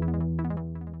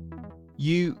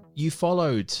 You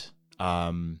followed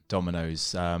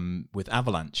Dominoes with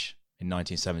Avalanche in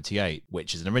 1978,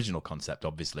 which is an original concept,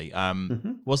 obviously.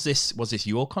 Was this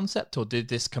your concept, or did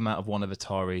this come out of one of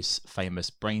Atari's famous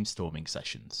brainstorming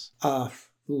sessions?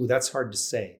 That's hard to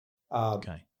say.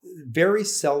 Okay. Very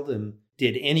seldom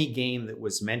did any game that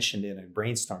was mentioned in a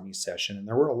brainstorming session, and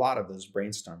there were a lot of those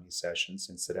brainstorming sessions,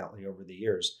 incidentally, over the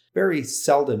years. Very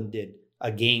seldom did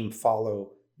a game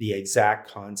follow the exact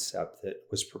concept that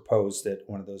was proposed at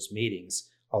one of those meetings.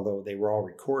 although they were all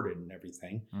recorded and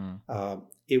everything.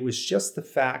 It was just the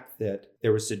fact that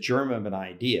there was a germ of an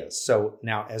idea. So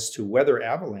now, as to whether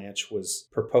Avalanche was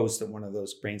proposed at one of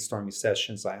those brainstorming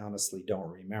sessions, I honestly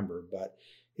don't remember, but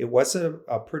it was a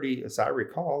pretty, as I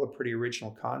recall, a pretty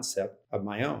original concept of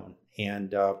my own.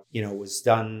 And, was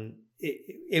done,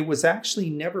 it was actually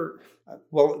never,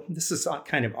 well, this is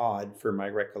kind of odd for my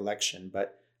recollection,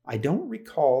 but I don't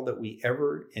recall that we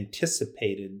ever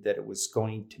anticipated that it was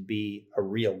going to be a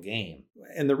real game.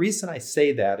 And the reason I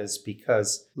say that is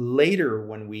because later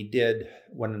when the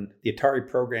Atari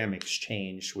Program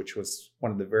Exchange, which was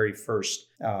one of the very first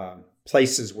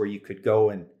places where you could go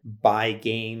and buy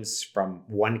games from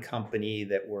one company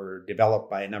that were developed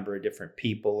by a number of different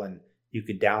people, and you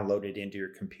could download it into your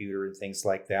computer and things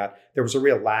like that, there was a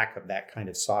real lack of that kind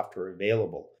of software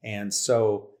available. And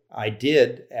so I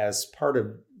did, as part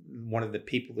of one of the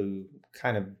people who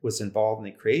kind of was involved in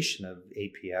the creation of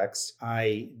APX,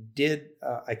 I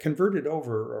converted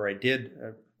over, or I did,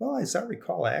 as I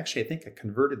recall, I think I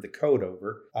converted the code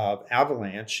over of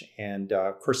Avalanche and,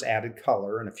 of course, added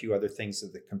color and a few other things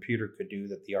that the computer could do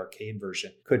that the arcade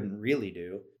version couldn't really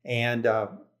do. And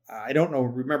I don't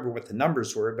remember what the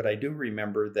numbers were, but I do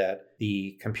remember that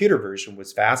the computer version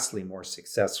was vastly more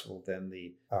successful than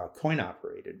the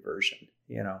coin-operated version,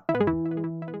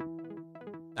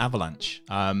 Avalanche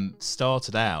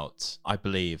started out, I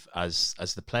believe, as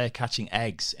the player catching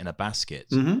eggs in a basket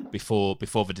before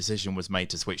the decision was made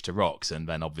to switch to rocks, and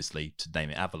then obviously to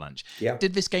name it Avalanche. Yeah.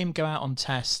 Did this game go out on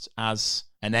test as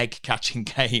an egg catching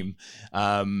game,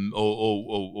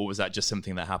 or was that just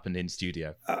something that happened in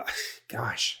studio?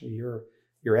 Gosh,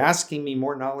 you're asking me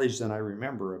more knowledge than I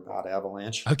remember about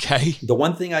Avalanche. Okay. The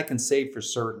one thing I can say for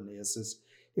certain is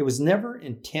it was never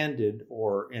intended,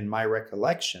 or in my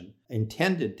recollection,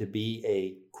 intended to be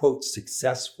a, quote,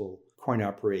 successful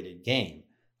coin-operated game.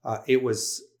 It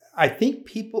was, I think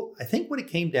what it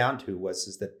came down to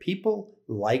is that people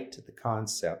liked the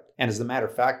concept. And as a matter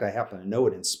of fact, I happen to know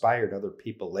it inspired other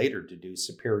people later to do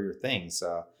superior things.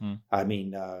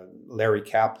 Larry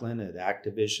Kaplan at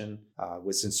Activision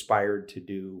was inspired to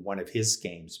do one of his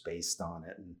games based on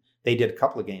it. And they did a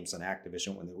couple of games on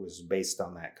Activision when it was based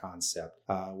on that concept,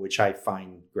 which I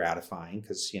find gratifying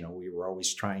because, we were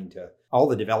always all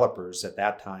the developers at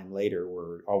that time later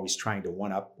were always trying to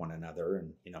one-up one another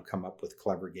and, come up with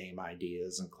clever game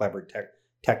ideas and clever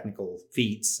technical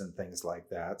feats and things like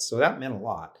that. So that meant a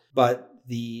lot. But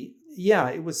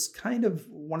it was kind of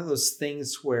one of those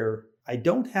things where I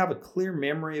don't have a clear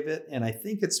memory of it, and I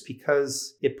think it's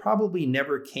because it probably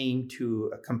never came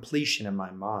to a completion in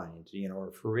my mind,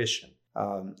 or fruition.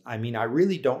 I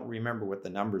really don't remember what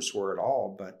the numbers were at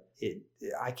all, but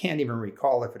I can't even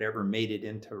recall if it ever made it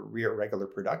into regular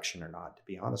production or not, to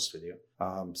be honest with you.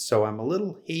 So I'm a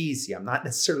little hazy. I'm not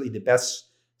necessarily the best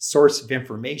source of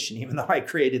information, even though I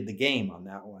created the game on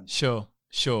that one. Sure.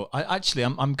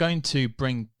 I'm going to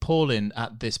bring Paul in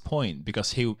at this point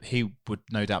because he would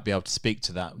no doubt be able to speak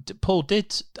to that. Paul,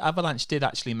 did Avalanche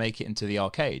actually make it into the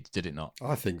arcade? Did it not?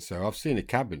 I think so. I've seen a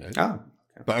cabinet. Oh.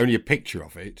 Okay. But only a picture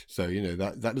of it. So,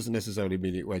 that doesn't necessarily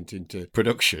mean it went into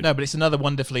production. No, but it's another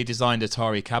wonderfully designed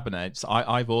Atari cabinet.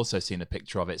 I've also seen a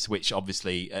picture of it, which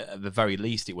obviously, at the very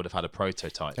least, it would have had a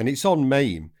prototype. And it's on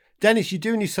MAME. Dennis, you're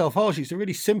doing yourself harsh. It's a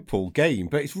really simple game,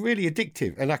 but it's really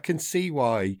addictive. And I can see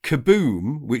why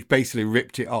Kaboom, which basically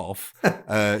ripped it off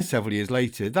several years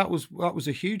later, that was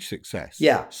a huge success.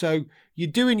 Yeah. So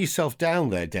you're doing yourself down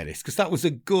there, Dennis, because that was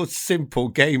a good, simple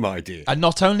game idea. And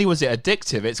not only was it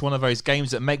addictive, it's one of those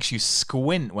games that makes you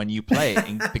squint when you play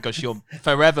it because you're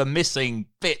forever missing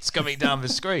bits coming down the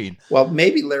screen. Well,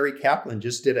 maybe Larry Kaplan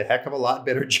just did a heck of a lot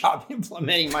better job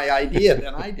implementing my idea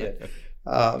than I did.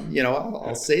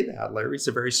 I'll say that. Larry's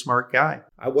a very smart guy.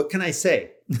 What can I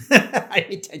say?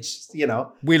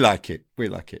 We like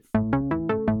it.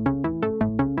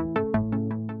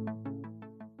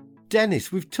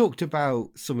 Dennis, we've talked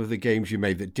about some of the games you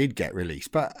made that did get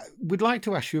released, but we'd like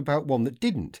to ask you about one that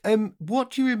didn't. What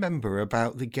do you remember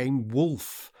about the game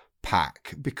Wolf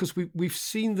Pack? Because we've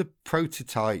seen the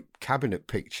prototype cabinet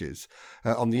pictures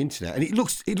on the internet, and it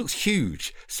looks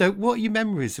huge. So, what are your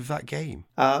memories of that game?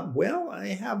 I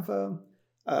have.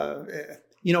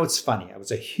 It's funny. I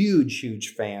was a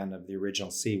huge fan of the original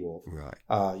Seawolf. Right.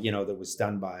 That was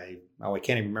done by I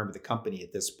can't even remember the company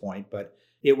at this point, but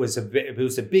it was a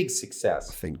big success.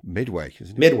 I think Midway,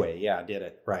 isn't it? Midway, yeah, did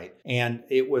it right, and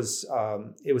it was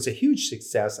a huge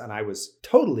success, and I was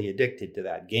totally addicted to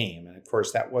that game. And of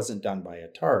course, that wasn't done by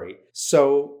Atari,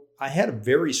 so I had a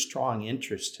very strong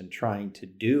interest in trying to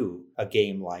do a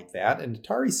game like that, and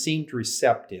Atari seemed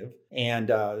receptive.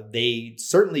 And they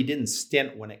certainly didn't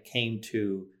stint when it came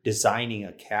to designing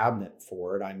a cabinet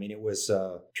for it. I mean, it was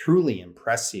a truly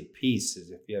impressive piece.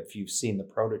 If you've seen the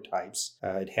prototypes,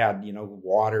 it had,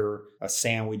 water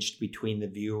sandwiched between the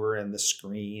viewer and the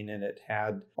screen, and it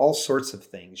had all sorts of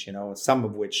things, some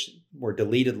of which were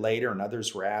deleted later and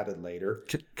others were added later.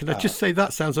 Can I just say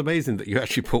that sounds amazing that you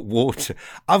actually put water.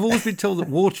 I've always been told that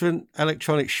water and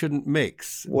electronics shouldn't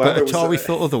mix, but Atari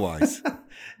thought otherwise.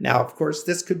 Now, of course,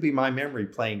 this could be my memory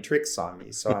playing tricks on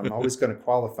me, so I'm always going to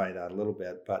qualify that a little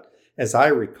bit. But as I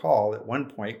recall, at one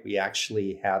point, we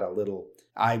actually had a little,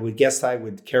 I would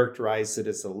characterize it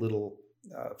as a little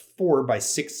 4 by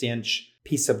 6 inch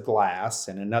piece of glass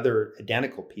and another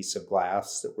identical piece of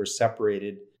glass that were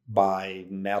separated by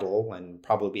metal and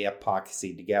probably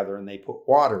epoxy together. And they put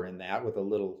water in that with a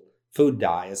little food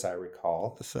dye, as I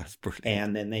recall. That's brilliant.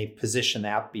 And then they position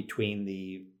that between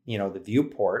the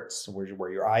viewports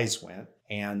where your eyes went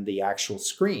and the actual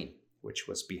screen, which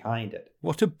was behind it.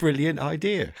 What a brilliant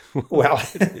idea. Well,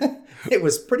 it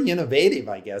was pretty innovative,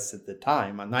 I guess, at the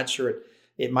time. I'm not sure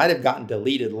it might have gotten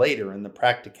deleted later in the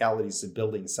practicalities of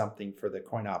building something for the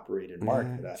coin-operated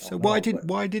market. So why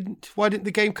didn't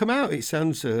the game come out? It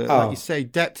sounds like you say,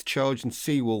 Depth Charge and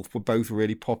Seawolf were both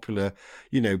really popular,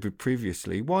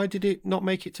 previously. Why did it not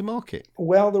make it to market?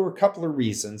 Well, there were a couple of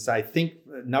reasons. I think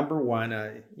number one,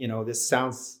 this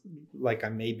sounds like I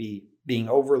may be being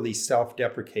overly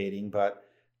self-deprecating, but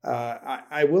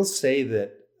I will say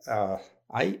that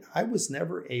I was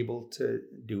never able to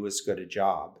do as good a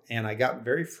job, and I got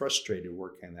very frustrated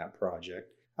working on that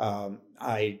project.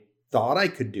 I thought I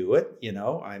could do it,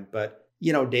 but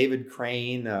David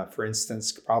Crane, for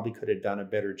instance, probably could have done a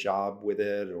better job with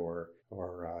it, or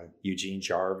Eugene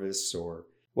Jarvis,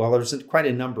 there's quite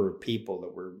a number of people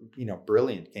that were,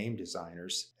 brilliant game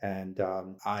designers. And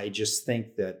I just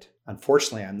think that,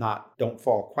 unfortunately, don't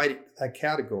fall quite into that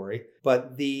category.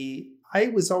 But I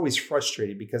was always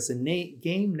frustrated because the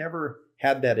game never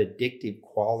had that addictive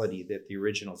quality that the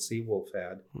original Seawolf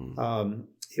had.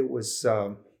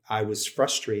 I was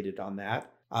frustrated on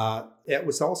that. It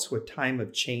was also a time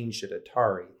of change at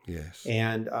Atari. Yes.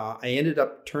 And I ended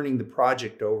up turning the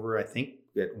project over, I think,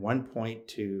 at one point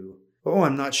to...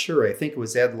 I'm not sure. I think it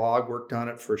was Ed Logg worked on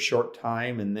it for a short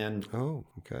time, and then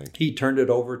he turned it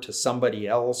over to somebody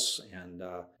else, and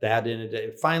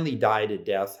it finally died a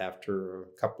death after a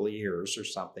couple of years or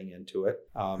something into it.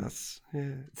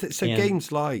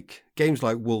 Games like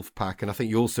Wolfpack, and I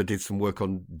think you also did some work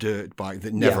on Dirt Bike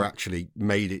that never actually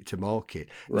made it to market.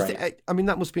 Right.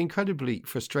 That must be incredibly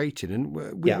frustrating, and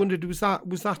we wondered, was that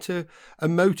a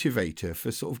motivator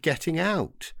for sort of getting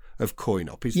out of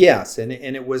coin-op? Yes, and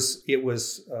it was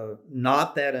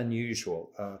not that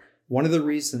unusual. One of the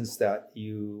reasons that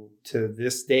to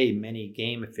this day, many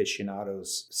game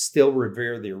aficionados still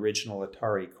revere the original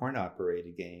Atari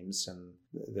coin-operated games and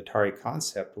the Atari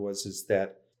concept is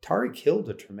that Atari killed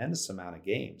a tremendous amount of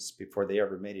games before they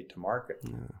ever made it to market.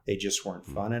 Yeah. They just weren't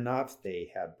fun enough.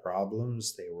 They had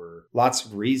problems. There were lots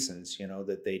of reasons,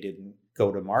 that they didn't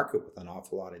go to market with an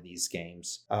awful lot of these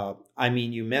games.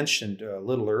 You mentioned a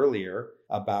little earlier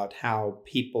about how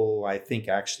people, I think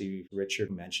actually Richard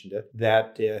mentioned it,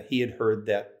 that he had heard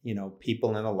that,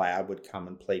 people in the lab would come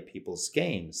and play people's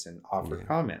games and offer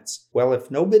comments. Well,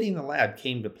 if nobody in the lab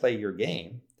came to play your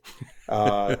game,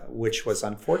 which was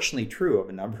unfortunately true of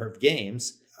a number of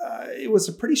games, it was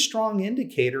a pretty strong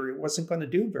indicator it wasn't going to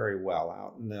do very well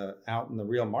out in the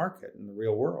real market, in the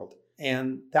real world.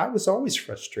 And that was always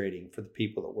frustrating for the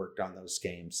people that worked on those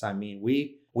games. I mean,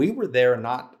 we weren't there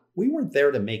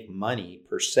to make money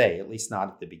per se, at least not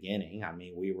at the beginning. I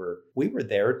mean, we were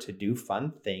there to do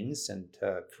fun things and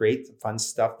to create the fun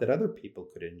stuff that other people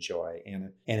could enjoy.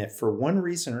 And if for one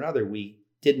reason or another we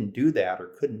didn't do that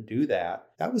or couldn't do that,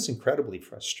 that was incredibly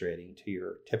frustrating to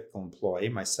your typical employee,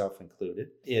 myself included.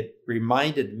 It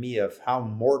reminded me of how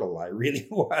mortal I really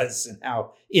was and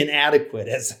how inadequate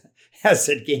as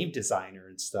a game designer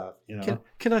and stuff.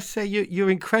 Can I say you're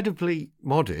incredibly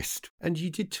modest, and you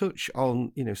did touch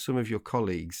on some of your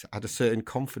colleagues had a certain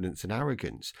confidence and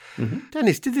arrogance. Mm-hmm.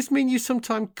 Dennis, did this mean you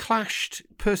sometimes clashed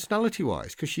personality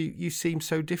wise because you seem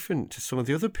so different to some of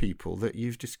the other people that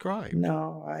you've described?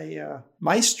 No,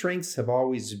 my strengths have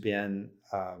always been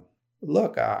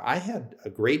I had a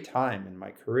great time in my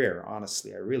career.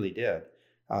 Honestly, I really did.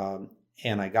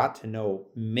 And I got to know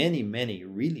many, many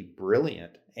really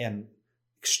brilliant and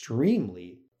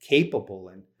extremely capable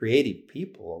and creative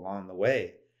people along the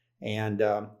way. And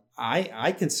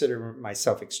I consider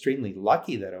myself extremely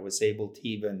lucky that I was able to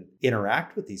even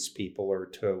interact with these people or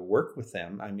to work with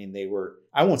them. I mean,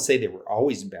 I won't say they were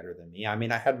always better than me. I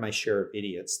mean, I had my share of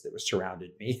idiots that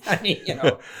surrounded me. I mean,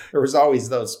 there was always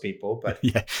those people, but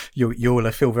yeah,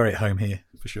 you'll feel very at home here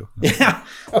for sure. Yeah.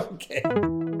 Okay.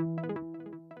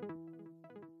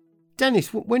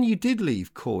 Dennis, when you did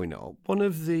leave Coin-Op,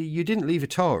 you didn't leave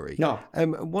Atari. No.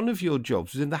 One of your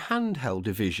jobs was in the handheld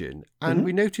division, and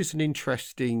we noticed an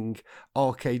interesting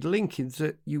arcade link in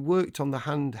that you worked on the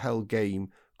handheld game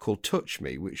called Touch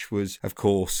Me, which was, of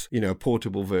course, a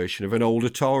portable version of an old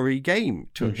Atari game,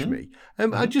 Touch Me.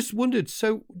 I just wondered,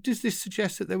 so does this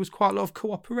suggest that there was quite a lot of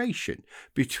cooperation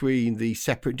between the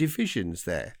separate divisions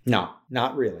there? No,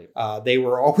 not really. They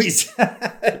were always,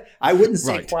 I wouldn't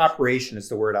say cooperation is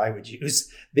the word I would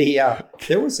use.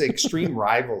 There was an extreme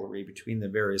rivalry between the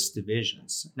various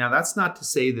divisions. Now, that's not to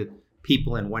say that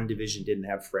people in one division didn't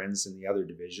have friends in the other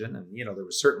division. And, there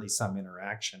was certainly some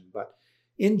interaction, but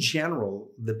in general,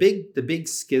 the big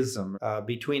schism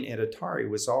between Atari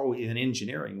was always in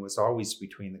engineering was always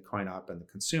between the Coin-Op and the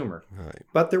consumer. Right.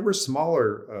 But there were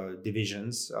smaller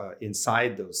divisions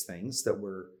inside those things that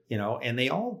were, and they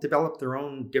all developed their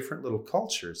own different little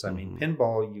cultures. I mean,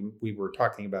 pinball, we were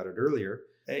talking about it earlier,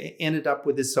 ended up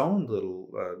with its own little,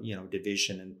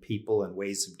 division and people and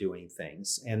ways of doing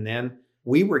things. And then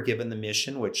we were given the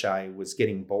mission, which I was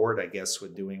getting bored, I guess,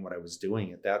 with doing what I was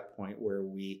doing at that point, where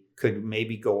we could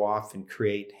maybe go off and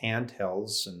create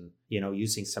handhelds and,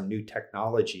 using some new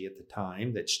technology at the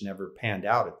time that never panned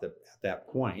out at that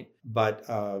point. But,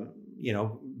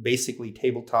 basically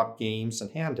tabletop games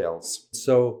and handhelds.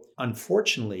 So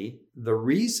unfortunately, the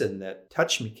reason that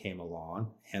Touch Me came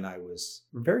along, and I was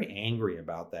very angry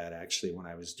about that actually when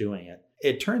I was doing it,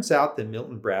 it turns out that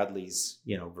Milton Bradley's,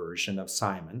 version of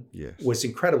Simon was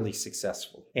incredibly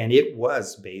successful. And it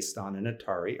was based on an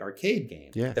Atari arcade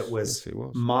game that was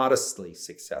modestly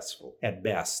successful at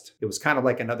best. It was kind of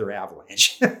like another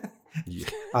Avalanche.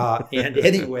 And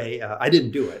anyway, I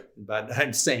didn't do it, but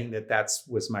I'm saying that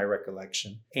was my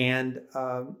recollection. And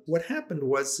what happened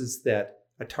is that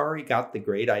Atari got the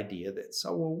great idea that,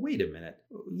 wait a minute,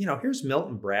 here's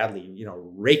Milton Bradley,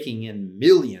 raking in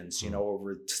millions,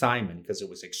 over Simon because it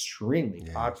was extremely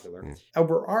popular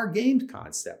over our game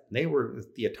concept. The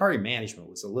Atari management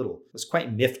was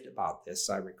quite miffed about this,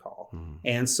 I recall.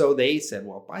 And so they said,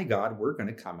 well, by God, we're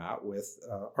going to come out with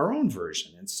our own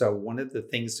version. And so one of the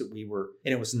things that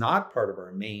and it was not part of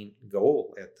our main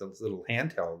goal at the little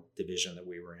handheld division that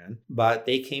we were in, but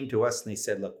they came to us and they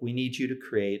said, look, we need you to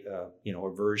create a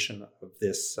version of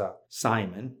this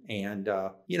Simon, and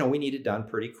we need it done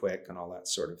pretty quick and all that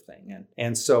sort of thing.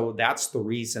 And so that's the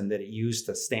reason that it used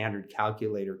a standard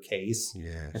calculator case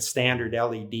and standard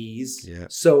LEDs.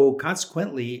 So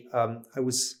consequently, I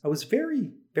was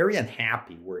very, very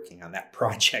unhappy working on that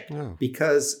project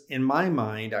because in my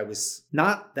mind, I was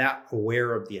not that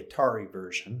aware of the Atari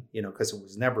version, because it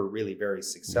was never really very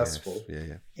successful.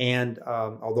 And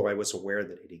although I was aware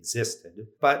that it existed,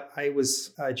 but I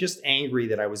was just angry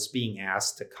that I was being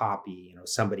asked to copy,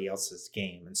 somebody else's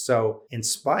game. And so in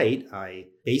spite, I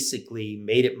basically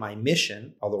made it my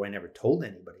mission, although I never told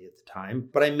anybody at the time,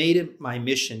 but I made it my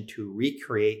mission to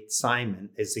recreate Simon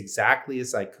as exactly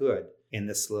as I could in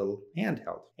this little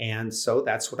handheld. And so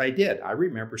that's what I did. I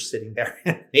remember sitting there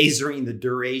and measuring the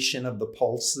duration of the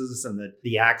pulses and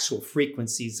the actual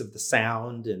frequencies of the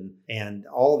sound and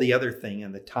all the other thing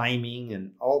and the timing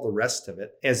and all the rest of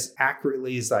it as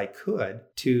accurately as I could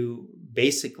to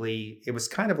basically, it was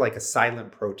kind of like a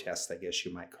silent protest, I guess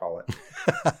you might call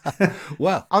it.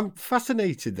 Well, I'm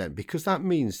fascinated then because that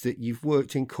means that you've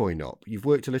worked in Coin-Op, you've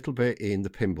worked a little bit in the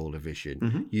pinball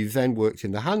division, you've then worked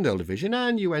in the handheld division,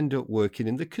 and you end up working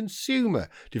in the consumer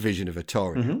division of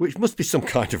Atari, which must be some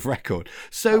kind of record.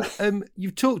 So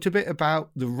you've talked a bit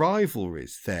about the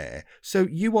rivalries there. So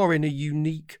you are in a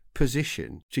unique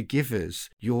position to give us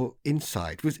your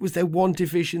insight. Was there one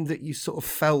division that you sort of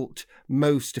felt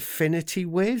most affinity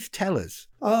with? Tell us.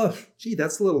 Oh, gee,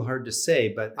 that's a little hard to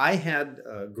say, but I had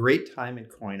a great time in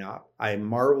Coin-Op. I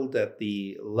marveled at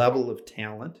the level of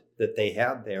talent that they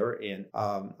had there, and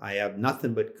I have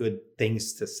nothing but good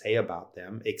things to say about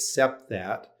them, except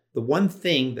that the one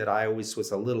thing that I always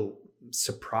was a little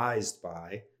surprised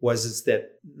by was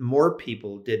that more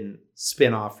people didn't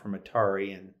spin off from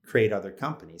Atari and create other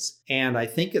companies. And I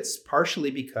think it's partially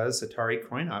because Atari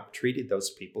Coin-Op treated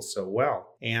those people so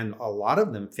well. And a lot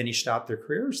of them finished out their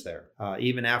careers there,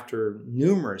 even after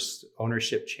numerous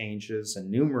ownership changes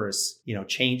and numerous,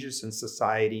 changes in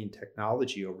society and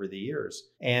technology over the years.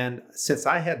 And since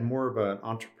I had more of an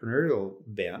entrepreneurial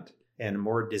bent and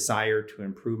more desire to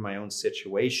improve my own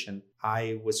situation,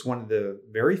 I was one of the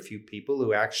very few people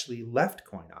who actually left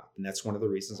CoinOp. And that's one of the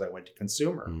reasons I went to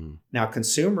consumer. Now,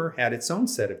 consumer had its own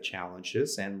set of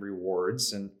challenges and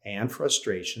rewards and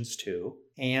frustrations too.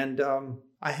 And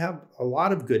I have a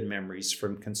lot of good memories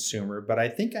from consumer, but I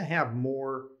think I have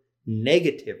more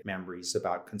negative memories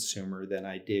about consumer than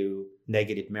I do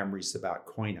negative memories about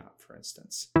CoinOp, for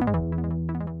instance.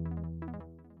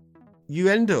 You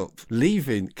end up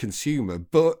leaving consumer,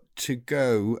 but to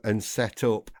go and set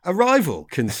up a rival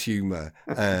consumer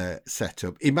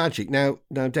setup, Imagic. Now,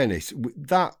 Dennis,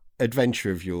 that adventure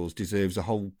of yours deserves a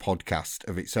whole podcast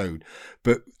of its own,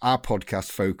 but our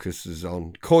podcast focuses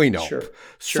on CoinOp. Sure.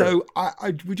 So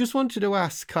we just wanted to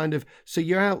ask kind of, so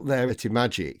you're out there at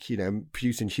Imagic,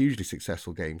 producing hugely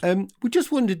successful games. We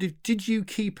just wondered, did you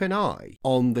keep an eye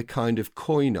on the kind of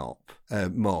CoinOp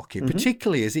market,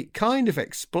 particularly as it kind of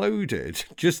exploded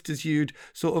just as you'd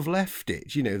sort of left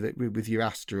it, with your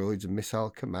Asteroids and Missile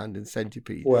Command and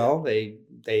Centipede? Well, they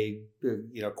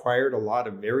acquired a lot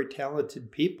of very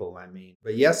talented people.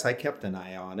 But yes, I kept an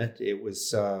eye on it. It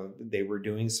was they were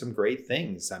doing some great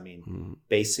things.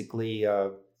 Basically,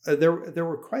 there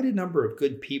were quite a number of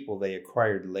good people they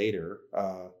acquired later.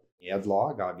 Ed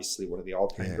Logg, obviously one of the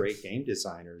all-time great game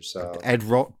designers. Ed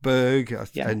Rotberg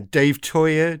and Dave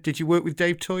Toyer. Did you work with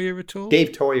Dave Toyer at all?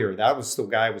 Dave Toyer, that was the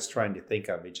guy I was trying to think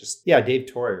of. Dave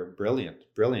Toyer,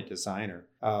 brilliant designer.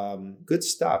 Good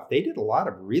stuff. They did a lot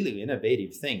of really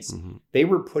innovative things. They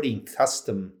were putting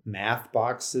custom math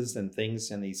boxes and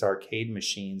things in these arcade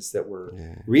machines that were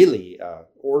really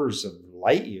orders of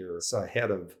light years ahead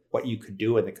of what you could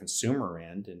do in the consumer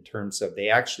end, in terms of they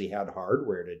actually had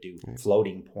hardware to do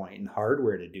floating point and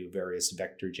hardware to do various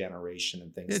vector generation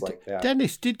and things like that.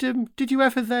 Dennis, did you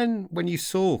ever then, when you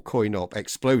saw CoinOp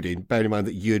exploding, bearing in mind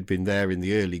that you'd been there in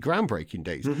the early groundbreaking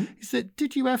days,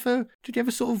 did you ever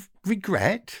sort of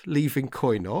regret leaving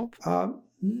CoinOp?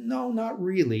 No, not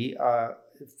really.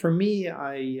 For me,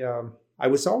 I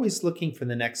was always looking for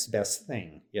the next best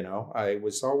thing. I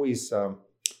was always,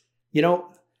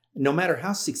 no matter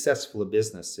how successful a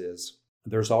business is,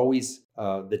 there's always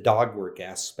the dog work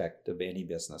aspect of any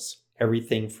business.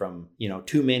 Everything from,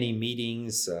 too many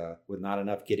meetings with not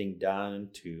enough getting done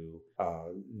to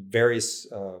various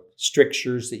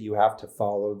strictures that you have to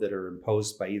follow that are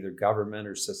imposed by either government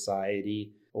or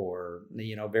society or,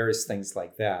 various things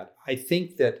like that. I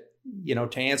think that,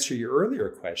 to answer your earlier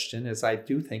question, is I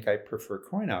do think I prefer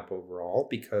CoinOp overall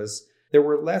because it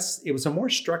was a more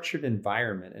structured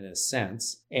environment in a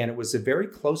sense, and it was a very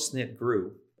close-knit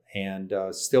group and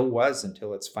still was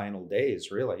until its final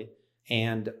days, really.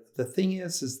 And the thing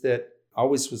is that I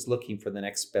always was looking for the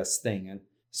next best thing. And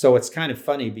so it's kind of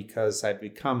funny because I've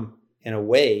become, in a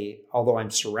way, although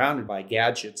I'm surrounded by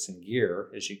gadgets and gear,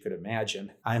 as you could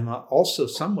imagine, I'm also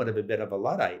somewhat of a bit of a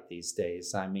Luddite these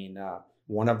days.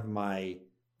 One of my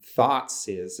thoughts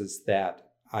is that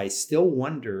I still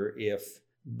wonder if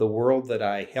the world that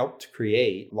I helped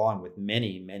create, along with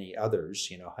many, many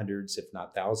others, hundreds, if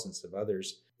not thousands of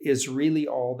others, is really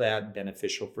all that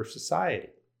beneficial for society.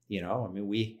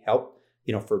 We help,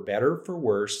 for better or for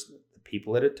worse, the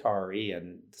people at Atari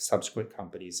and the subsequent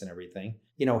companies and everything,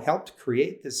 helped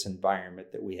create this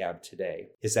environment that we have today.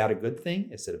 Is that a good thing?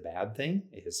 Is it a bad thing?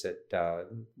 Is it,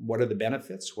 what are the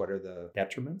benefits? What are the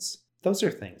detriments? Those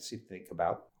are things you think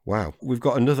about. Wow. We've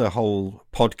got another whole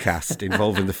podcast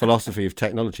involving the philosophy of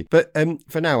technology. But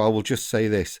for now, I will just say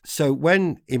this. So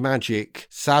when Imagic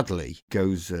sadly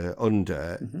goes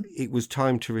under, it was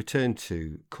time to return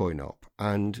to CoinOp.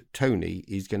 And Tony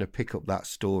is going to pick up that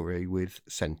story with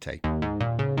Sente.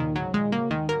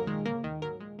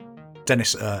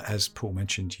 Dennis, as Paul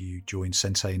mentioned, you joined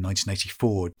Sente in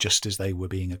 1984, just as they were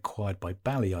being acquired by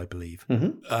Bally, I believe.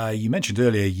 You mentioned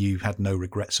earlier you had no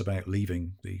regrets about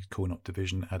leaving the CoinOp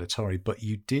division at Atari, but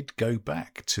you did go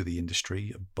back to the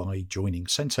industry by joining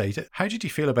Sente. How did you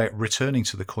feel about returning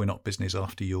to the CoinOp business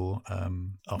after your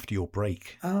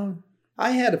break?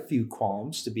 I had a few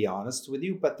qualms, to be honest with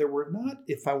you, but there were not.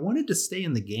 If I wanted to stay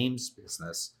in the games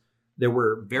business, there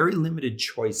were very limited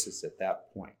choices at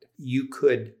that point. You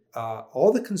could,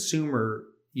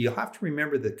 you'll have to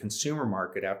remember the consumer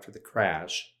market after the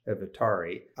crash of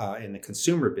Atari in the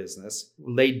consumer business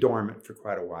lay dormant for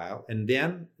quite a while. And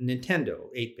then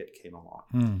Nintendo 8-bit came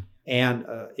along. And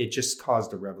it just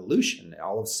caused a revolution.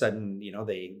 All of a sudden,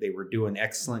 they were doing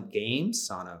excellent games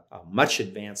on a much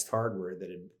advanced hardware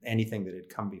anything that had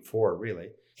come before, really.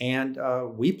 And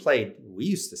we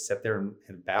used to sit there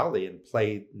in Bally and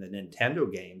play the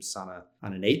Nintendo games on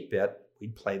an 8-bit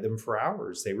we'd play them for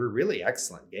hours. They were really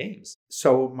excellent games.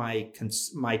 So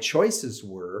my choices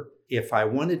were, if I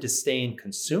wanted to stay in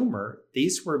consumer,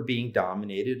 these were being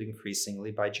dominated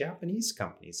increasingly by Japanese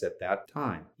companies at that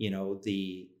time.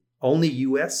 The only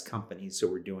US companies that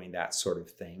were doing that sort of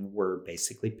thing were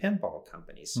basically pinball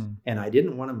companies. And I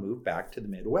didn't want to move back to the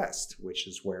Midwest, which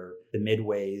is where the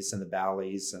Midways and the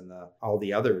Bally's and all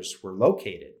the others were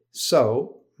located.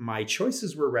 So my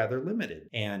choices were rather limited.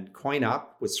 And CoinOp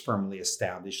was firmly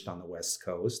established on the West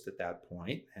Coast at that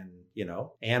point.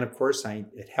 And of course,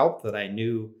 it helped that I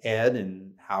knew Ed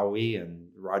and Howie and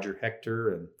Roger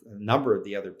Hector and a number of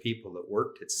the other people that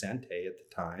worked at Sente at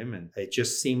the time. And it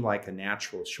just seemed like a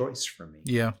natural choice for me.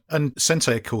 Yeah. And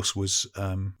Sente, of course, was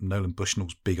Nolan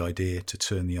Bushnell's big idea to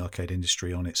turn the arcade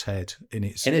industry on its head. And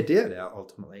it did,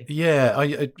 ultimately. Yeah.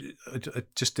 I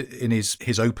just in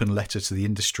his open letter to the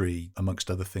industry, amongst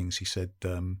other things, he said,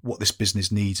 what this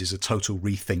business needs is a total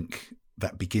rethink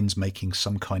that begins making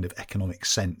some kind of economic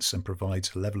sense and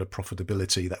provides a level of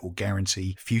profitability that will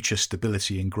guarantee future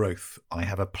stability and growth. I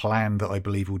have a plan that I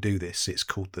believe will do this. It's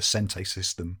called the Sente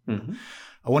system. Mm-hmm.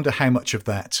 I wonder how much of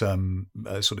that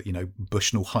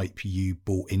Bushnell hype you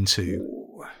bought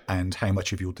into, and how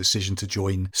much of your decision to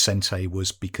join Sente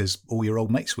was because all your old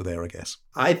mates were there, I guess.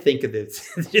 I think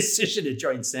the decision to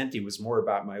join Sente was more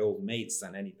about my old mates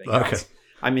than anything else.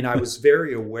 I mean, I was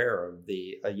very aware of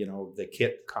the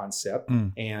kit concept,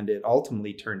 and it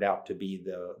ultimately turned out to be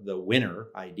the winner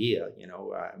idea.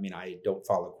 I mean, I don't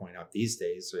follow CoinOp these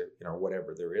days,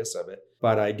 whatever there is of it.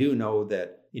 But I do know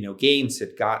that, games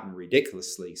had gotten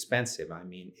ridiculously expensive. I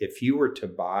mean, if you were to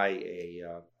buy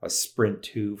a Sprint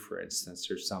 2, for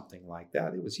instance, or something like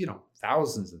that, it was,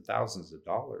 thousands and thousands of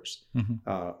dollars,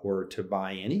 or to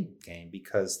buy any game,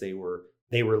 because they were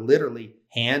literally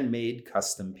handmade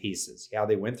custom pieces. Yeah,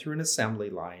 they went through an assembly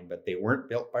line, but they weren't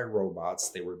built by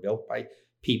robots. They were built by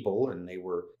people, and they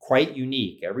were quite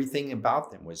unique. Everything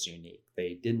about them was unique.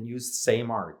 They didn't use the same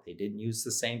art. They didn't use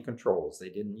the same controls. They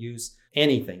didn't use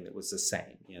anything that was the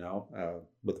same,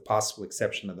 with the possible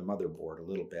exception of the motherboard a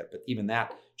little bit. But even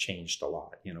that changed a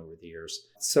lot, over the years.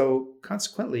 So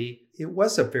consequently, it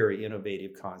was a very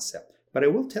innovative concept. But I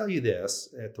will tell you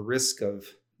this, at the risk of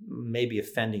maybe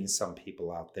offending some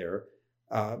people out there.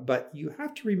 But you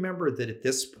have to remember that at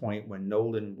this point, when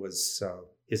Nolan was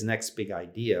his next big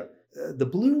idea, the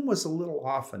bloom was a little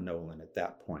off of Nolan at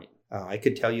that point. I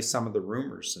could tell you some of the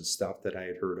rumors and stuff that I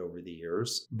had heard over the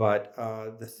years. But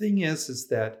the thing is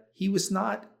that he was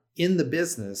not in the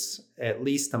business, at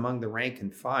least among the rank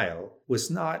and file, was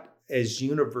not as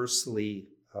universally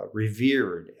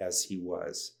revered as he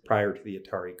was prior to the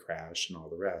Atari crash and all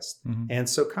the rest. Mm-hmm. And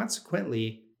so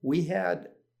consequently, we had,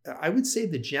 I would say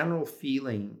the general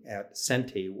feeling at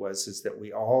Sente is that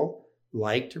we all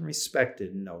liked and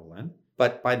respected Nolan,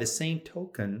 but by the same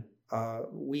token,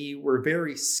 we were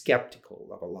very skeptical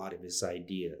of a lot of his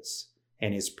ideas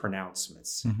and his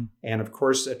pronouncements. Mm-hmm. And of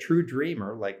course, a true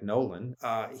dreamer like Nolan,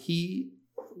 he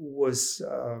was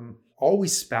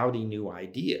always spouting new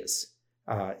ideas.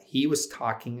 He was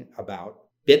talking about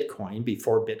Bitcoin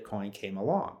before Bitcoin came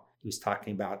along. He was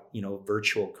talking about,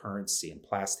 virtual currency and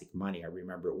plastic money. I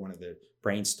remember at one of the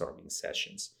brainstorming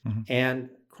sessions. Mm-hmm. And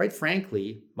quite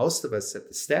frankly, most of us at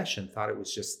the session thought it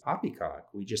was just poppycock.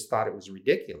 We just thought it was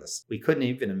ridiculous. We couldn't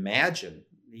even imagine,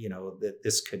 that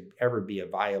this could ever be a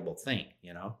viable thing,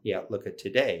 Yeah, look at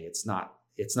today. It's not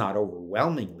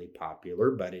overwhelmingly popular,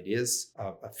 but it is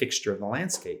a fixture of the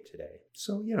landscape today.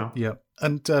 So, Yeah.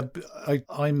 And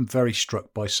I'm very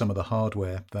struck by some of the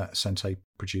hardware that Sente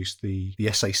produced. The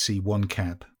SAC1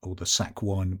 cab, or the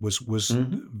SAC1, was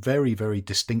mm-hmm. very, very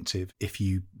distinctive if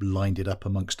you lined it up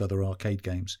amongst other arcade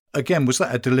games. Again, was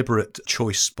that a deliberate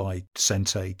choice by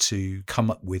Sente to come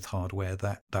up with hardware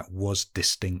that was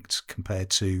distinct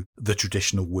compared to the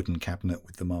traditional wooden cabinet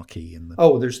with the marquee?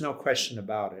 Oh, there's no question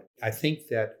about it. I think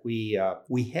that we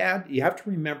had, you have to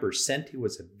remember, Sente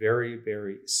was a very,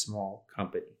 very small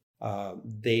company.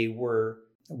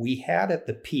 We had at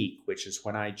the peak, which is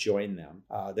when I joined them,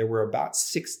 there were about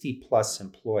 60 plus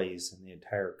employees in the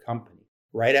entire company.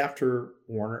 Right after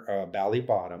Bally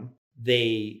Bottom,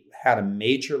 they had a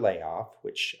major layoff,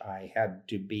 which I had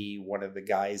to be one of the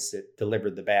guys that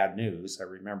delivered the bad news. I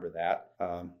remember that.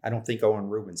 I don't think Owen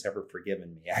Rubin's ever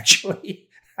forgiven me, actually.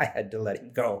 I had to let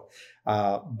him go.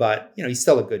 But, he's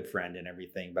still a good friend and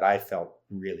everything, but I felt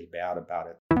really bad about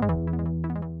it.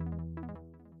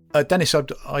 Dennis,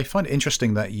 I find it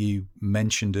interesting that you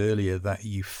mentioned earlier that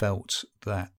you felt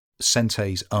that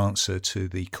Sente's answer to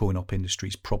the coin-op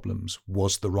industry's problems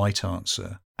was the right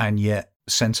answer, and yet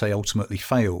Sente ultimately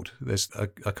failed. There's a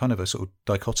kind of a sort of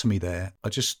dichotomy there. I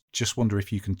just wonder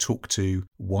if you can talk to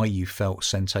why you felt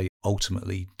Sente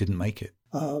ultimately didn't make it.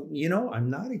 I'm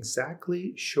not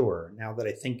exactly sure now that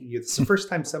I think it's the first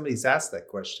time somebody's asked that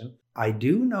question. I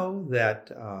do know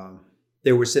that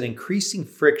there was an increasing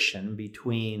friction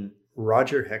between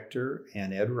Roger Hector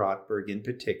and Ed Rotberg in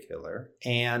particular.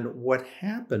 And what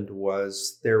happened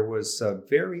was there was a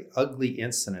very ugly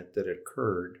incident that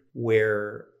occurred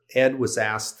where Ed was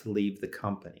asked to leave the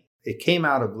company. It came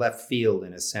out of left field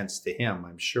in a sense to him,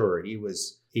 I'm sure. He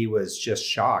was just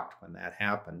shocked when that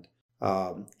happened.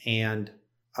 I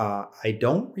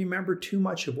don't remember too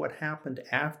much of what happened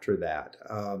after that.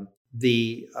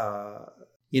 The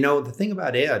thing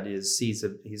about Ed is he's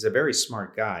a very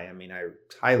smart guy. I mean, I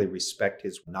highly respect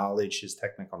his knowledge, his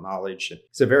technical knowledge, and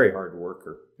he's a very hard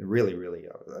worker. Really, really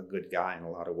a good guy in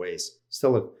a lot of ways.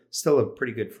 Still a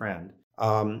pretty good friend.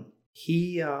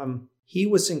 He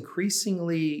was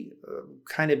increasingly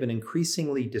kind of an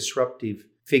increasingly disruptive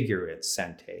figure at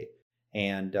Sente,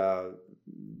 and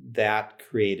that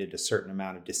created a certain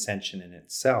amount of dissension in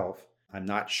itself. I'm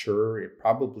not sure. It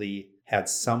probably had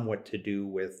somewhat to do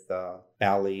with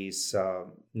Bally's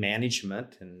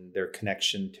management and their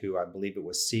connection to, I believe it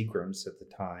was Seagram's at the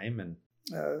time, and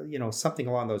something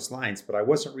along those lines. But I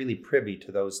wasn't really privy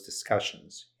to those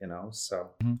discussions,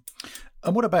 so. Mm-hmm.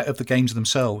 And what about of the games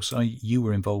themselves? You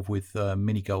were involved with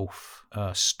Mini Golf,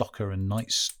 Stocker and Night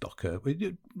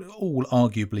Stocker, all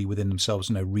arguably within themselves,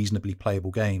 reasonably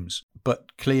playable games.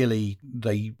 But clearly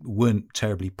they weren't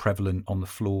terribly prevalent on the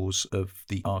floors of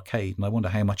the arcade. And I wonder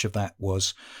how much of that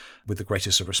was, with the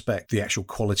greatest of respect, the actual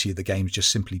quality of the games just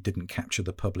simply didn't capture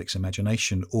the public's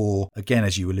imagination. Or, again,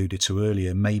 as you alluded to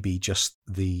earlier, maybe just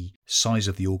the size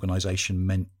of the organisation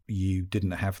meant you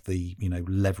didn't have the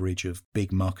leverage of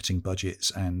big marketing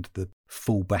budgets and the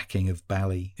full backing of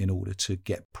Bally in order to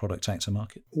get product out to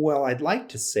market? Well, I'd like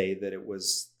to say that it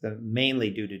was mainly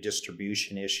due to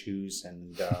distribution issues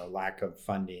and lack of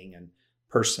funding and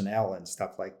personnel and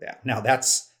stuff like that. Now,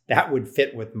 that would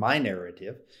fit with my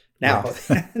narrative. Now,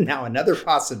 now another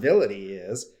possibility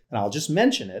is, and I'll just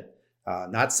mention it,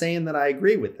 not saying that I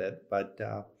agree with it, but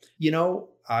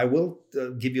I will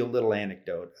give you a little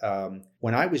anecdote.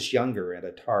 When I was younger at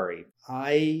Atari,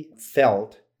 I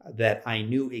felt that I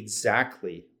knew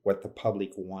exactly what the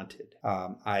public wanted.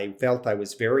 I felt I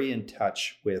was very in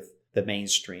touch with the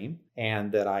mainstream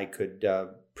and that I could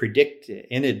predict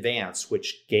in advance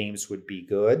which games would be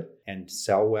good and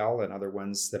sell well and other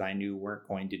ones that I knew weren't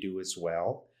going to do as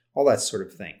well. All that sort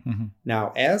of thing. Mm-hmm.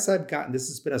 Now, as I've gotten, this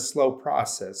has been a slow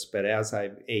process, but as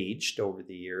I've aged over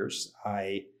the years,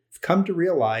 I've come to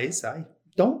realize I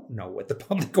don't know what the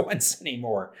public wants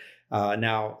anymore.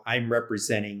 Now, I'm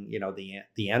representing,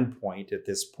 the end point at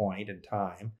this point in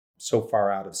time, so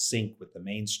far out of sync with the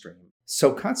mainstream.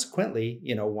 So consequently,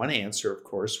 one answer, of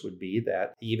course, would be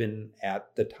that even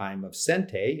at the time of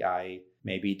Sente, I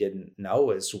maybe didn't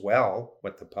know as well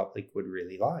what the public would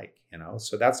really like,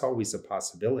 So that's always a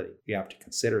possibility. You have to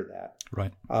consider that.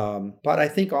 Right. But I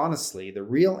think, honestly, the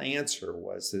real answer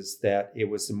is that it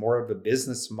was more of a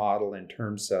business model in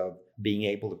terms of being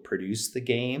able to produce the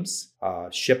games,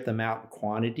 ship them out in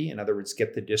quantity. In other words,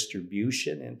 get the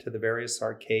distribution into the various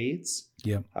arcades.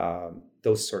 Yeah.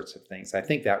 Those sorts of things. I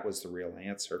think that was the real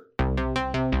answer.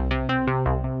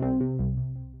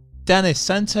 Dennis,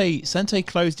 Sente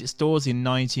closed its doors in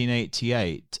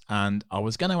 1988, and I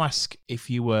was going to ask if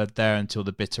you were there until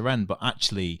the bitter end, but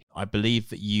actually I believe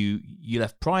that you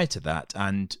left prior to that,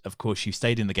 and of course you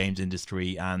stayed in the games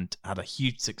industry and had a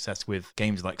huge success with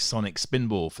games like Sonic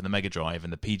Spinball for the Mega Drive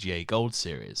and the PGA Gold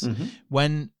series.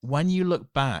 Mm-hmm. When you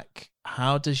look back,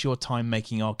 how does your time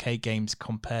making arcade games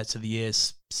compare to the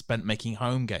years spent making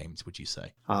home games, would you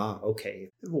say? Okay.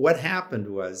 What happened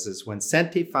is when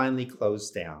Sente finally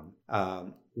closed down,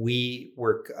 we,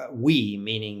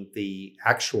 meaning the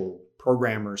actual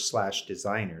programmers /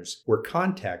 designers, were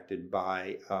contacted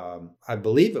by, I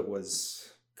believe it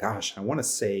was, I want to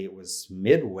say it was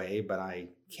Midway, but I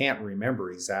can't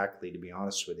remember exactly, to be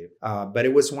honest with you. But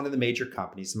it was one of the major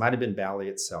companies. It might have been Bally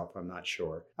itself. I'm not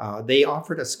sure. They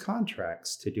offered us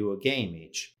contracts to do a game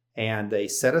each. And they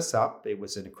set us up. It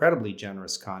was an incredibly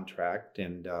generous contract.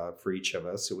 And for each of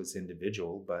us, it was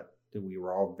individual, but we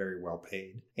were all very well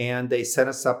paid. And they set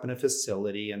us up in a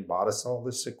facility and bought us all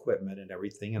this equipment and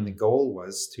everything. And the goal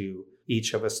was to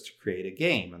each of us to create a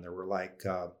game. And there were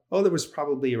there was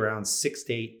probably around 6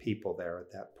 to 8 people there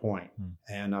at that point.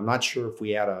 And I'm not sure if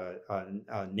we had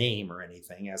a name or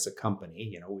anything as a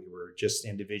company. We were just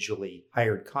individually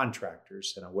hired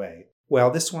contractors in a way. Well,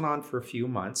 this went on for a few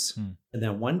months. Hmm. And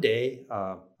then one day,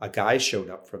 a guy showed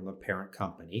up from the parent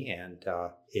company, and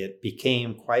it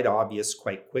became quite obvious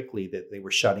quite quickly that they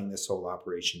were shutting this whole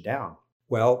operation down.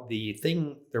 Well,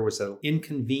 there was an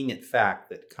inconvenient fact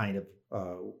that kind of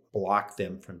blocked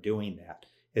them from doing that,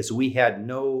 is we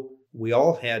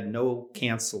all had no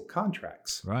canceled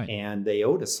contracts. Right. And they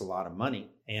owed us a lot of money.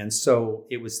 And so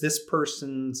it was this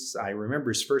person's, I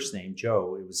remember his first name,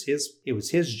 Joe. It was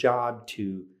his job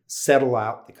to settle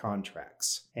out the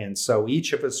contracts. And so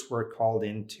each of us were called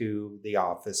into the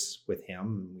office with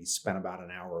him. We spent about an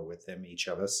hour with him, each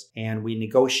of us. And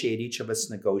each of us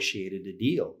negotiated a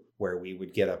deal where we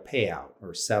would get a payout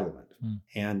or settlement.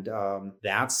 And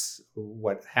that's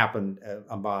what happened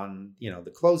upon,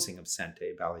 the closing of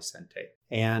Bally Sente.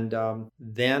 And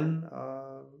then,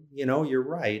 you're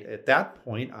right. At that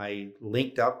point, I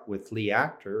linked up with Lee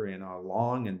Actor in a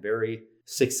long and very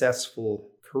successful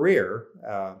career,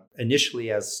 initially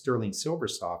as Sterling Silver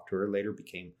Software, later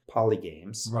became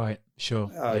Polygames. Right, sure.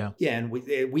 Yeah, and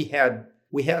we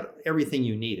had everything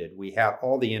you needed. We had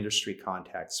all the industry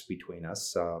contacts between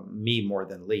us. Me more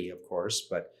than Lee, of course,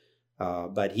 but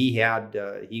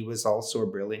he was also a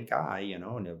brilliant guy,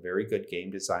 and a very good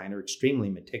game designer, extremely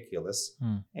meticulous,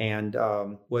 and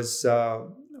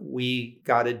we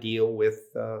got a deal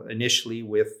initially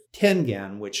with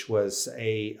Tengen, which was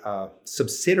a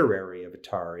subsidiary of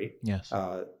Atari. Yes.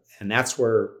 And that's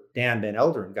where Dan Van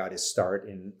Elderen got his start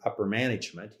in upper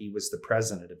management. He was the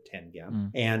president of Tengen.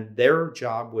 And their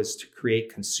job was to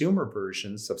create consumer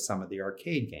versions of some of the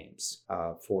arcade games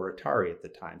for Atari at the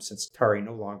time, since Atari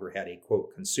no longer had a,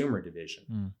 quote, consumer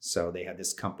division. So they had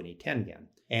this company, Tengen.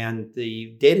 And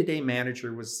the day-to-day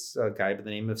manager was a guy by the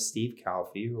name of Steve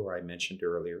Calfee, who I mentioned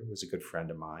earlier, who was a good friend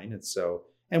of mine.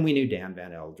 And we knew Dan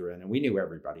Van Elderen, and we knew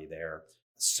everybody there.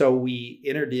 So we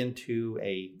entered into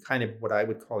a kind of what I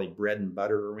would call a bread and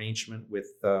butter arrangement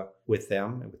with them,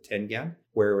 with Tengen,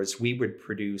 whereas we would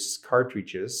produce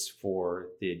cartridges for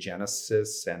the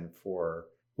Genesis and for,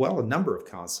 a number of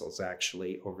consoles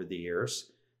actually over the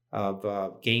years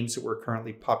of games that were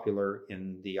currently popular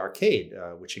in the arcade,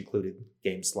 which included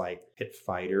games like Pit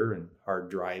Fighter and Hard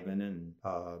Drivin' and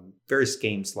various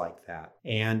games like that.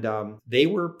 And they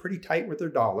were pretty tight with their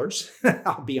dollars,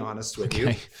 I'll be honest with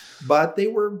you. But they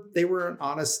were an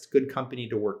honest, good company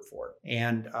to work for.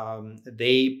 And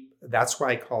that's why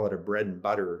I call it a bread and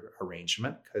butter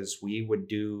arrangement, because we would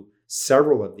do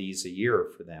several of these a year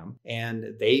for them, and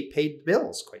they paid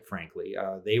bills, quite frankly.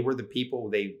 They were the people,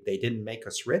 they didn't make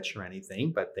us rich or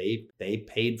anything, but they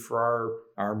paid for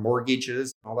our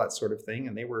mortgages, all that sort of thing,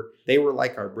 and they were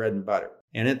like our bread and butter.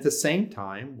 And at the same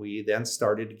time, we then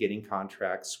started getting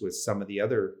contracts with some of the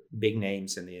other big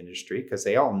names in the industry, because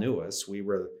they all knew us. We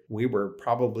were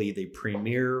probably the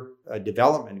premier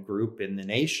development group in the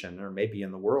nation, or maybe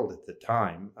in the world at the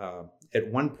time. At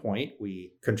one point,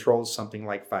 we controlled something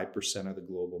like 5% of the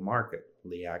global market,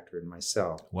 Lee Actor and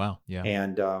myself. Wow, yeah.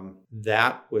 And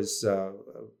that was a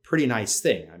pretty nice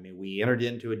thing. I mean, we entered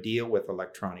into a deal with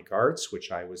Electronic Arts, which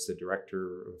I was the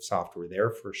director of software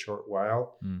there for a short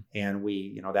while. And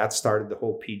that started the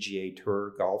whole PGA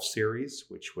Tour golf series,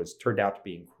 which turned out to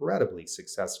be incredibly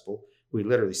successful. We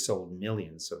literally sold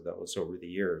millions of those over the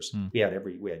years. We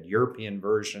had European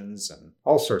versions and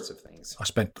all sorts of things. I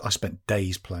spent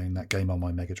days playing that game on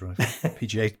my Mega Drive.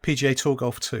 PGA Tour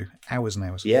Golf 2, hours and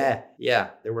hours. Yeah.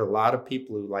 There were a lot of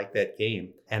people who liked that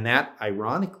game. And that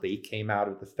ironically came out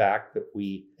of the fact that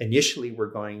we initially were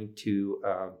going to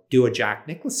do a Jack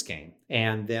Nicklaus game.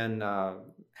 And then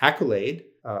Accolade,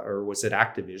 or was it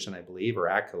Activision, I believe, or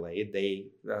Accolade, they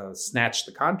snatched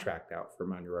the contract out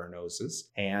from under our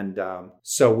noses. And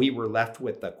so we were left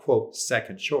with the, quote,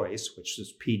 second choice, which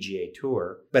was PGA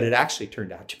Tour. But it actually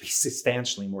turned out to be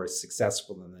substantially more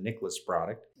successful than the Nicklaus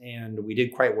product. And we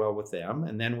did quite well with them.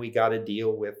 And then we got a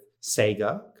deal with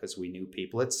Sega, because we knew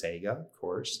people at Sega, of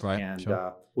course. Right, and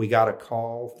sure. We got a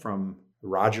call from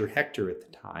Roger Hector at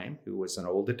the time, who was an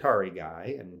old Atari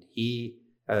guy. And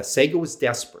Sega was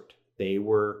desperate. They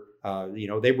were,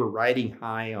 they were riding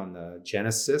high on the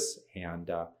Genesis,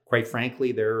 and quite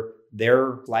frankly,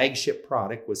 their flagship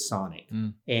product was Sonic,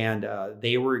 and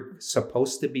they were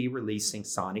supposed to be releasing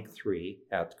Sonic 3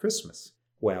 at Christmas.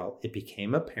 Well, it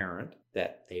became apparent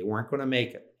that they weren't going to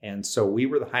make it, and so we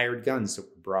were the hired guns that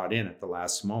were brought in at the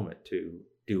last moment to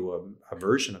do a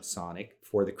version of Sonic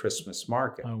for the Christmas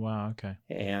market. Oh, wow. Okay.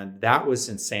 And that was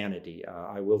insanity.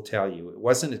 I will tell you, it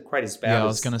wasn't quite as bad. Yeah, I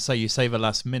was going to say, you say the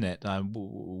last minute.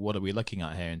 What are we looking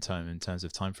at here in terms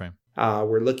of time frame?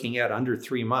 We're looking at under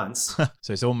 3 months.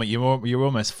 So it's almost you're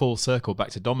almost full circle back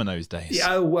to Domino's days.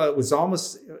 Yeah, well, it was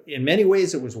almost, in many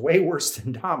ways, it was way worse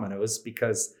than Domino's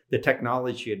because the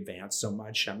technology advanced so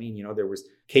much. I mean, there was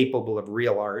capable of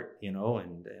real art,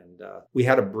 and we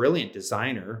had a brilliant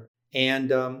designer.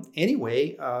 And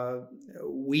anyway,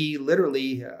 we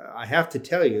literally, I have to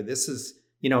tell you, this is,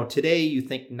 today you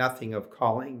think nothing of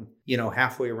calling,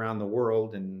 halfway around the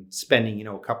world and spending,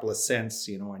 a couple of cents,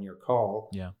 on your call.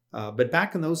 Yeah. But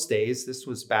back in those days, this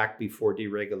was back before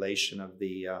deregulation of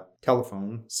the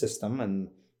telephone system and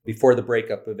before the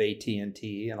breakup of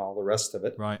AT&T and all the rest of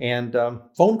it. Right. And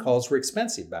phone calls were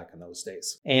expensive back in those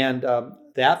days. And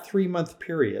that 3-month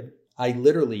period, I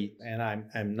literally, and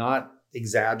I'm not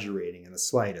exaggerating in the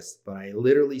slightest, but I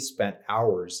literally spent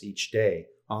hours each day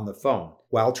on the phone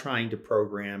while trying to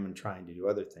program and trying to do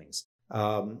other things.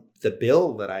 The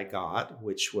bill that I got,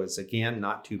 which was, again,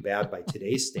 not too bad by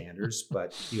today's standards,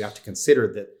 but you have to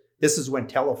consider that this is when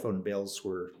telephone bills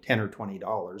were $10 or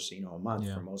 $20, a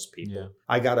month for most people. Yeah.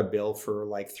 I got a bill for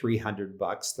like $300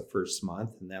 the first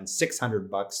month, and then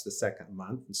 $600 the second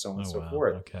month, and so on and so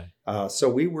forth. Okay. So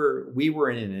we were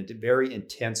in a very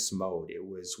intense mode.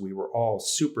 We were all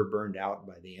super burned out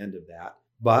by the end of that.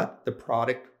 But the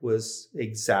product was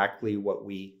exactly what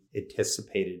we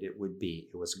anticipated it would be.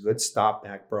 It was a good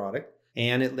stopback product,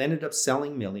 and it ended up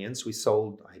selling millions. We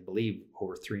sold, I believe,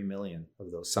 over 3 million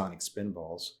of those Sonic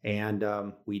Spinballs, and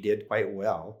we did quite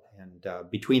well. And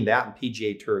between that and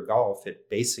PGA Tour Golf, it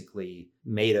basically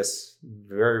made us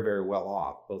very, very well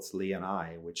off, both Lee and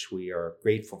I, which we are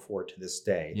grateful for to this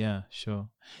day. Yeah, sure.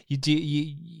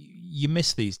 You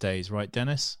miss these days, right,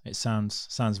 Dennis? It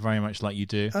sounds very much like you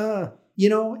do.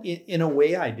 In a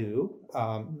way I do.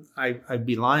 I'd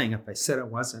be lying if I said it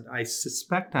wasn't. I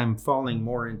suspect I'm falling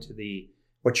more into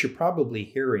what you're probably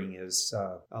hearing is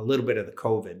a little bit of the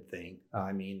COVID thing.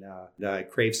 I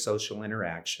crave social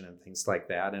interaction and things like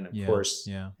that. And of course,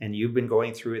 and you've been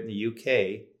going through it in the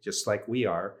UK, just like we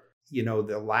are,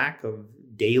 the lack of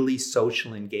daily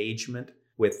social engagement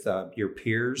with your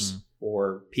peers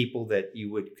or people that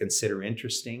you would consider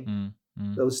interesting.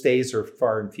 Those days are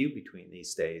far and few between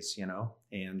these days,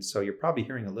 and so you're probably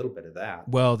hearing a little bit of that.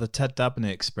 Well, the Ted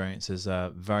Dabney experience has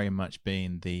very much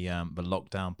been the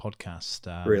lockdown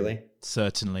podcast. Really?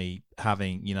 Certainly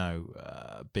having,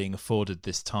 being afforded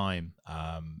this time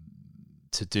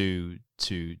to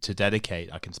dedicate,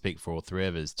 I can speak for all three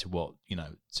of us, to what,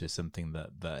 to something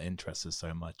that interests us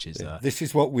so much is... This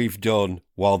is what we've done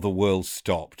while the world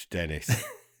stopped, Dennis.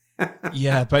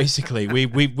 Yeah, basically,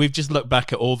 we've just looked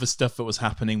back at all the stuff that was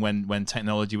happening when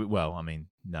technology.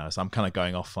 No, so I'm kind of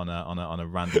going off on a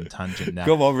random tangent now.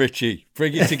 Come on, Richie,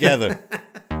 bring it together.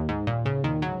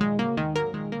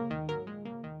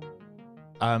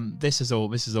 This is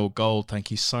all gold. Thank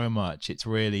you so much. It's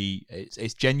really,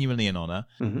 it's genuinely an honor.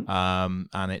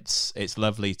 And it's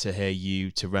lovely to hear you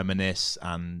to reminisce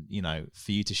and,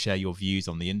 for you to share your views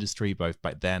on the industry, both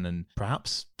back then and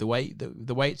perhaps the way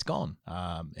it's gone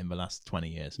in the last 20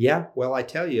 years. Yeah. Well, I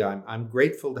tell you, I'm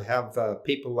grateful to have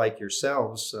people like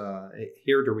yourselves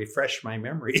here to refresh my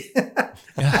memory.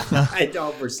 I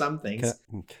know for some things.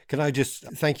 Can I just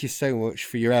thank you so much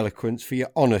for your eloquence, for your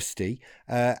honesty.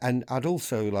 And I'd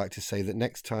also like to say that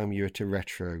next time you're at a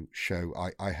retro show,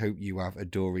 I hope you have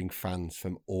adoring fans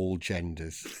from all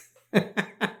genders.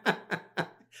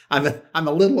 I'm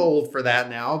a little old for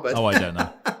that now, but I don't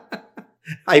know.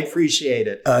 I appreciate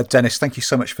it. Dennis, thank you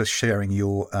so much for sharing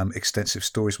your extensive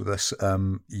stories with us.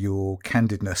 Your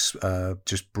candidness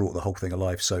just brought the whole thing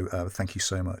alive. So thank you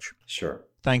so much. Sure.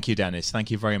 Thank you, Dennis.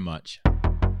 Thank you very much.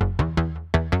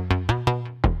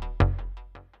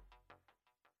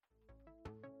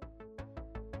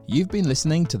 You've been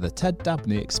listening to the Ted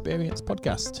Dabney Experience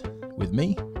podcast with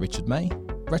me, Richard May,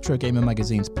 Retro Gamer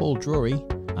Magazine's Paul Drury,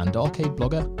 and arcade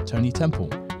blogger Tony Temple.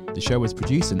 The show was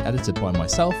produced and edited by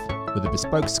myself, with a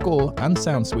bespoke score and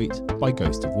sound suite by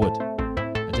Ghost of Wood.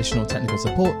 Additional technical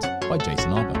support by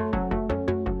Jason Arber.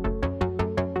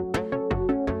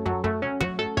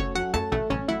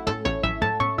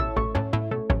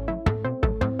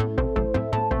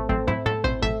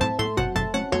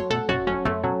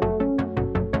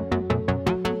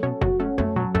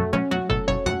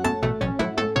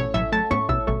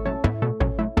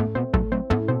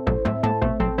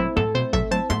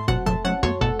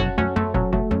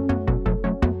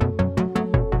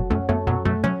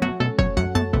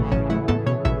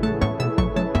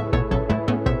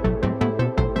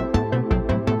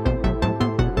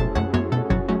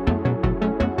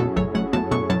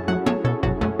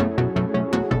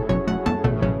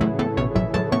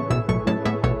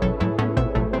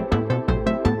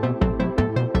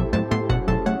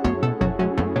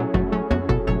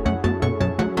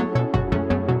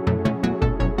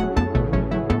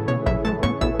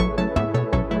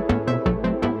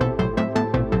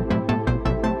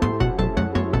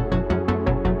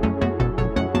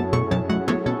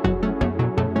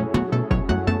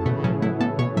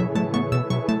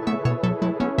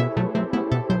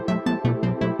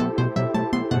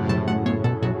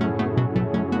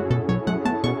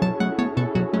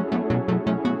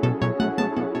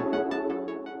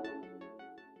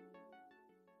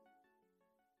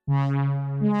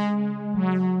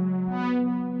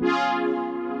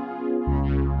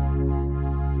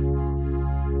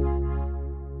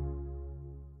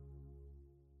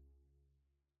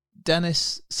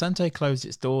 Dennis, Sente closed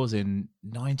its doors in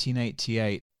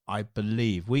 1988, I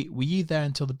believe. Were you there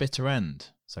until the bitter end,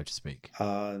 so to speak?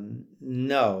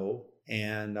 No,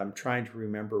 and I'm trying to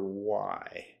remember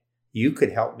why. You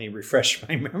could help me refresh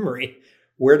my memory.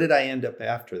 Where did I end up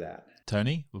after that?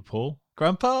 Tony or Paul?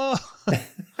 Grandpa!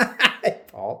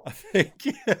 Paul. I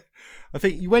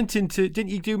think you went into,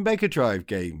 didn't you do Mega Drive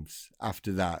games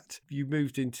after that? You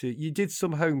did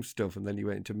some home stuff and then you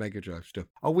went into Mega Drive stuff.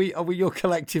 Are we your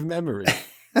collective memory?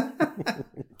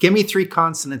 Give me 3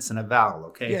 consonants and a vowel,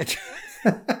 okay? Yeah.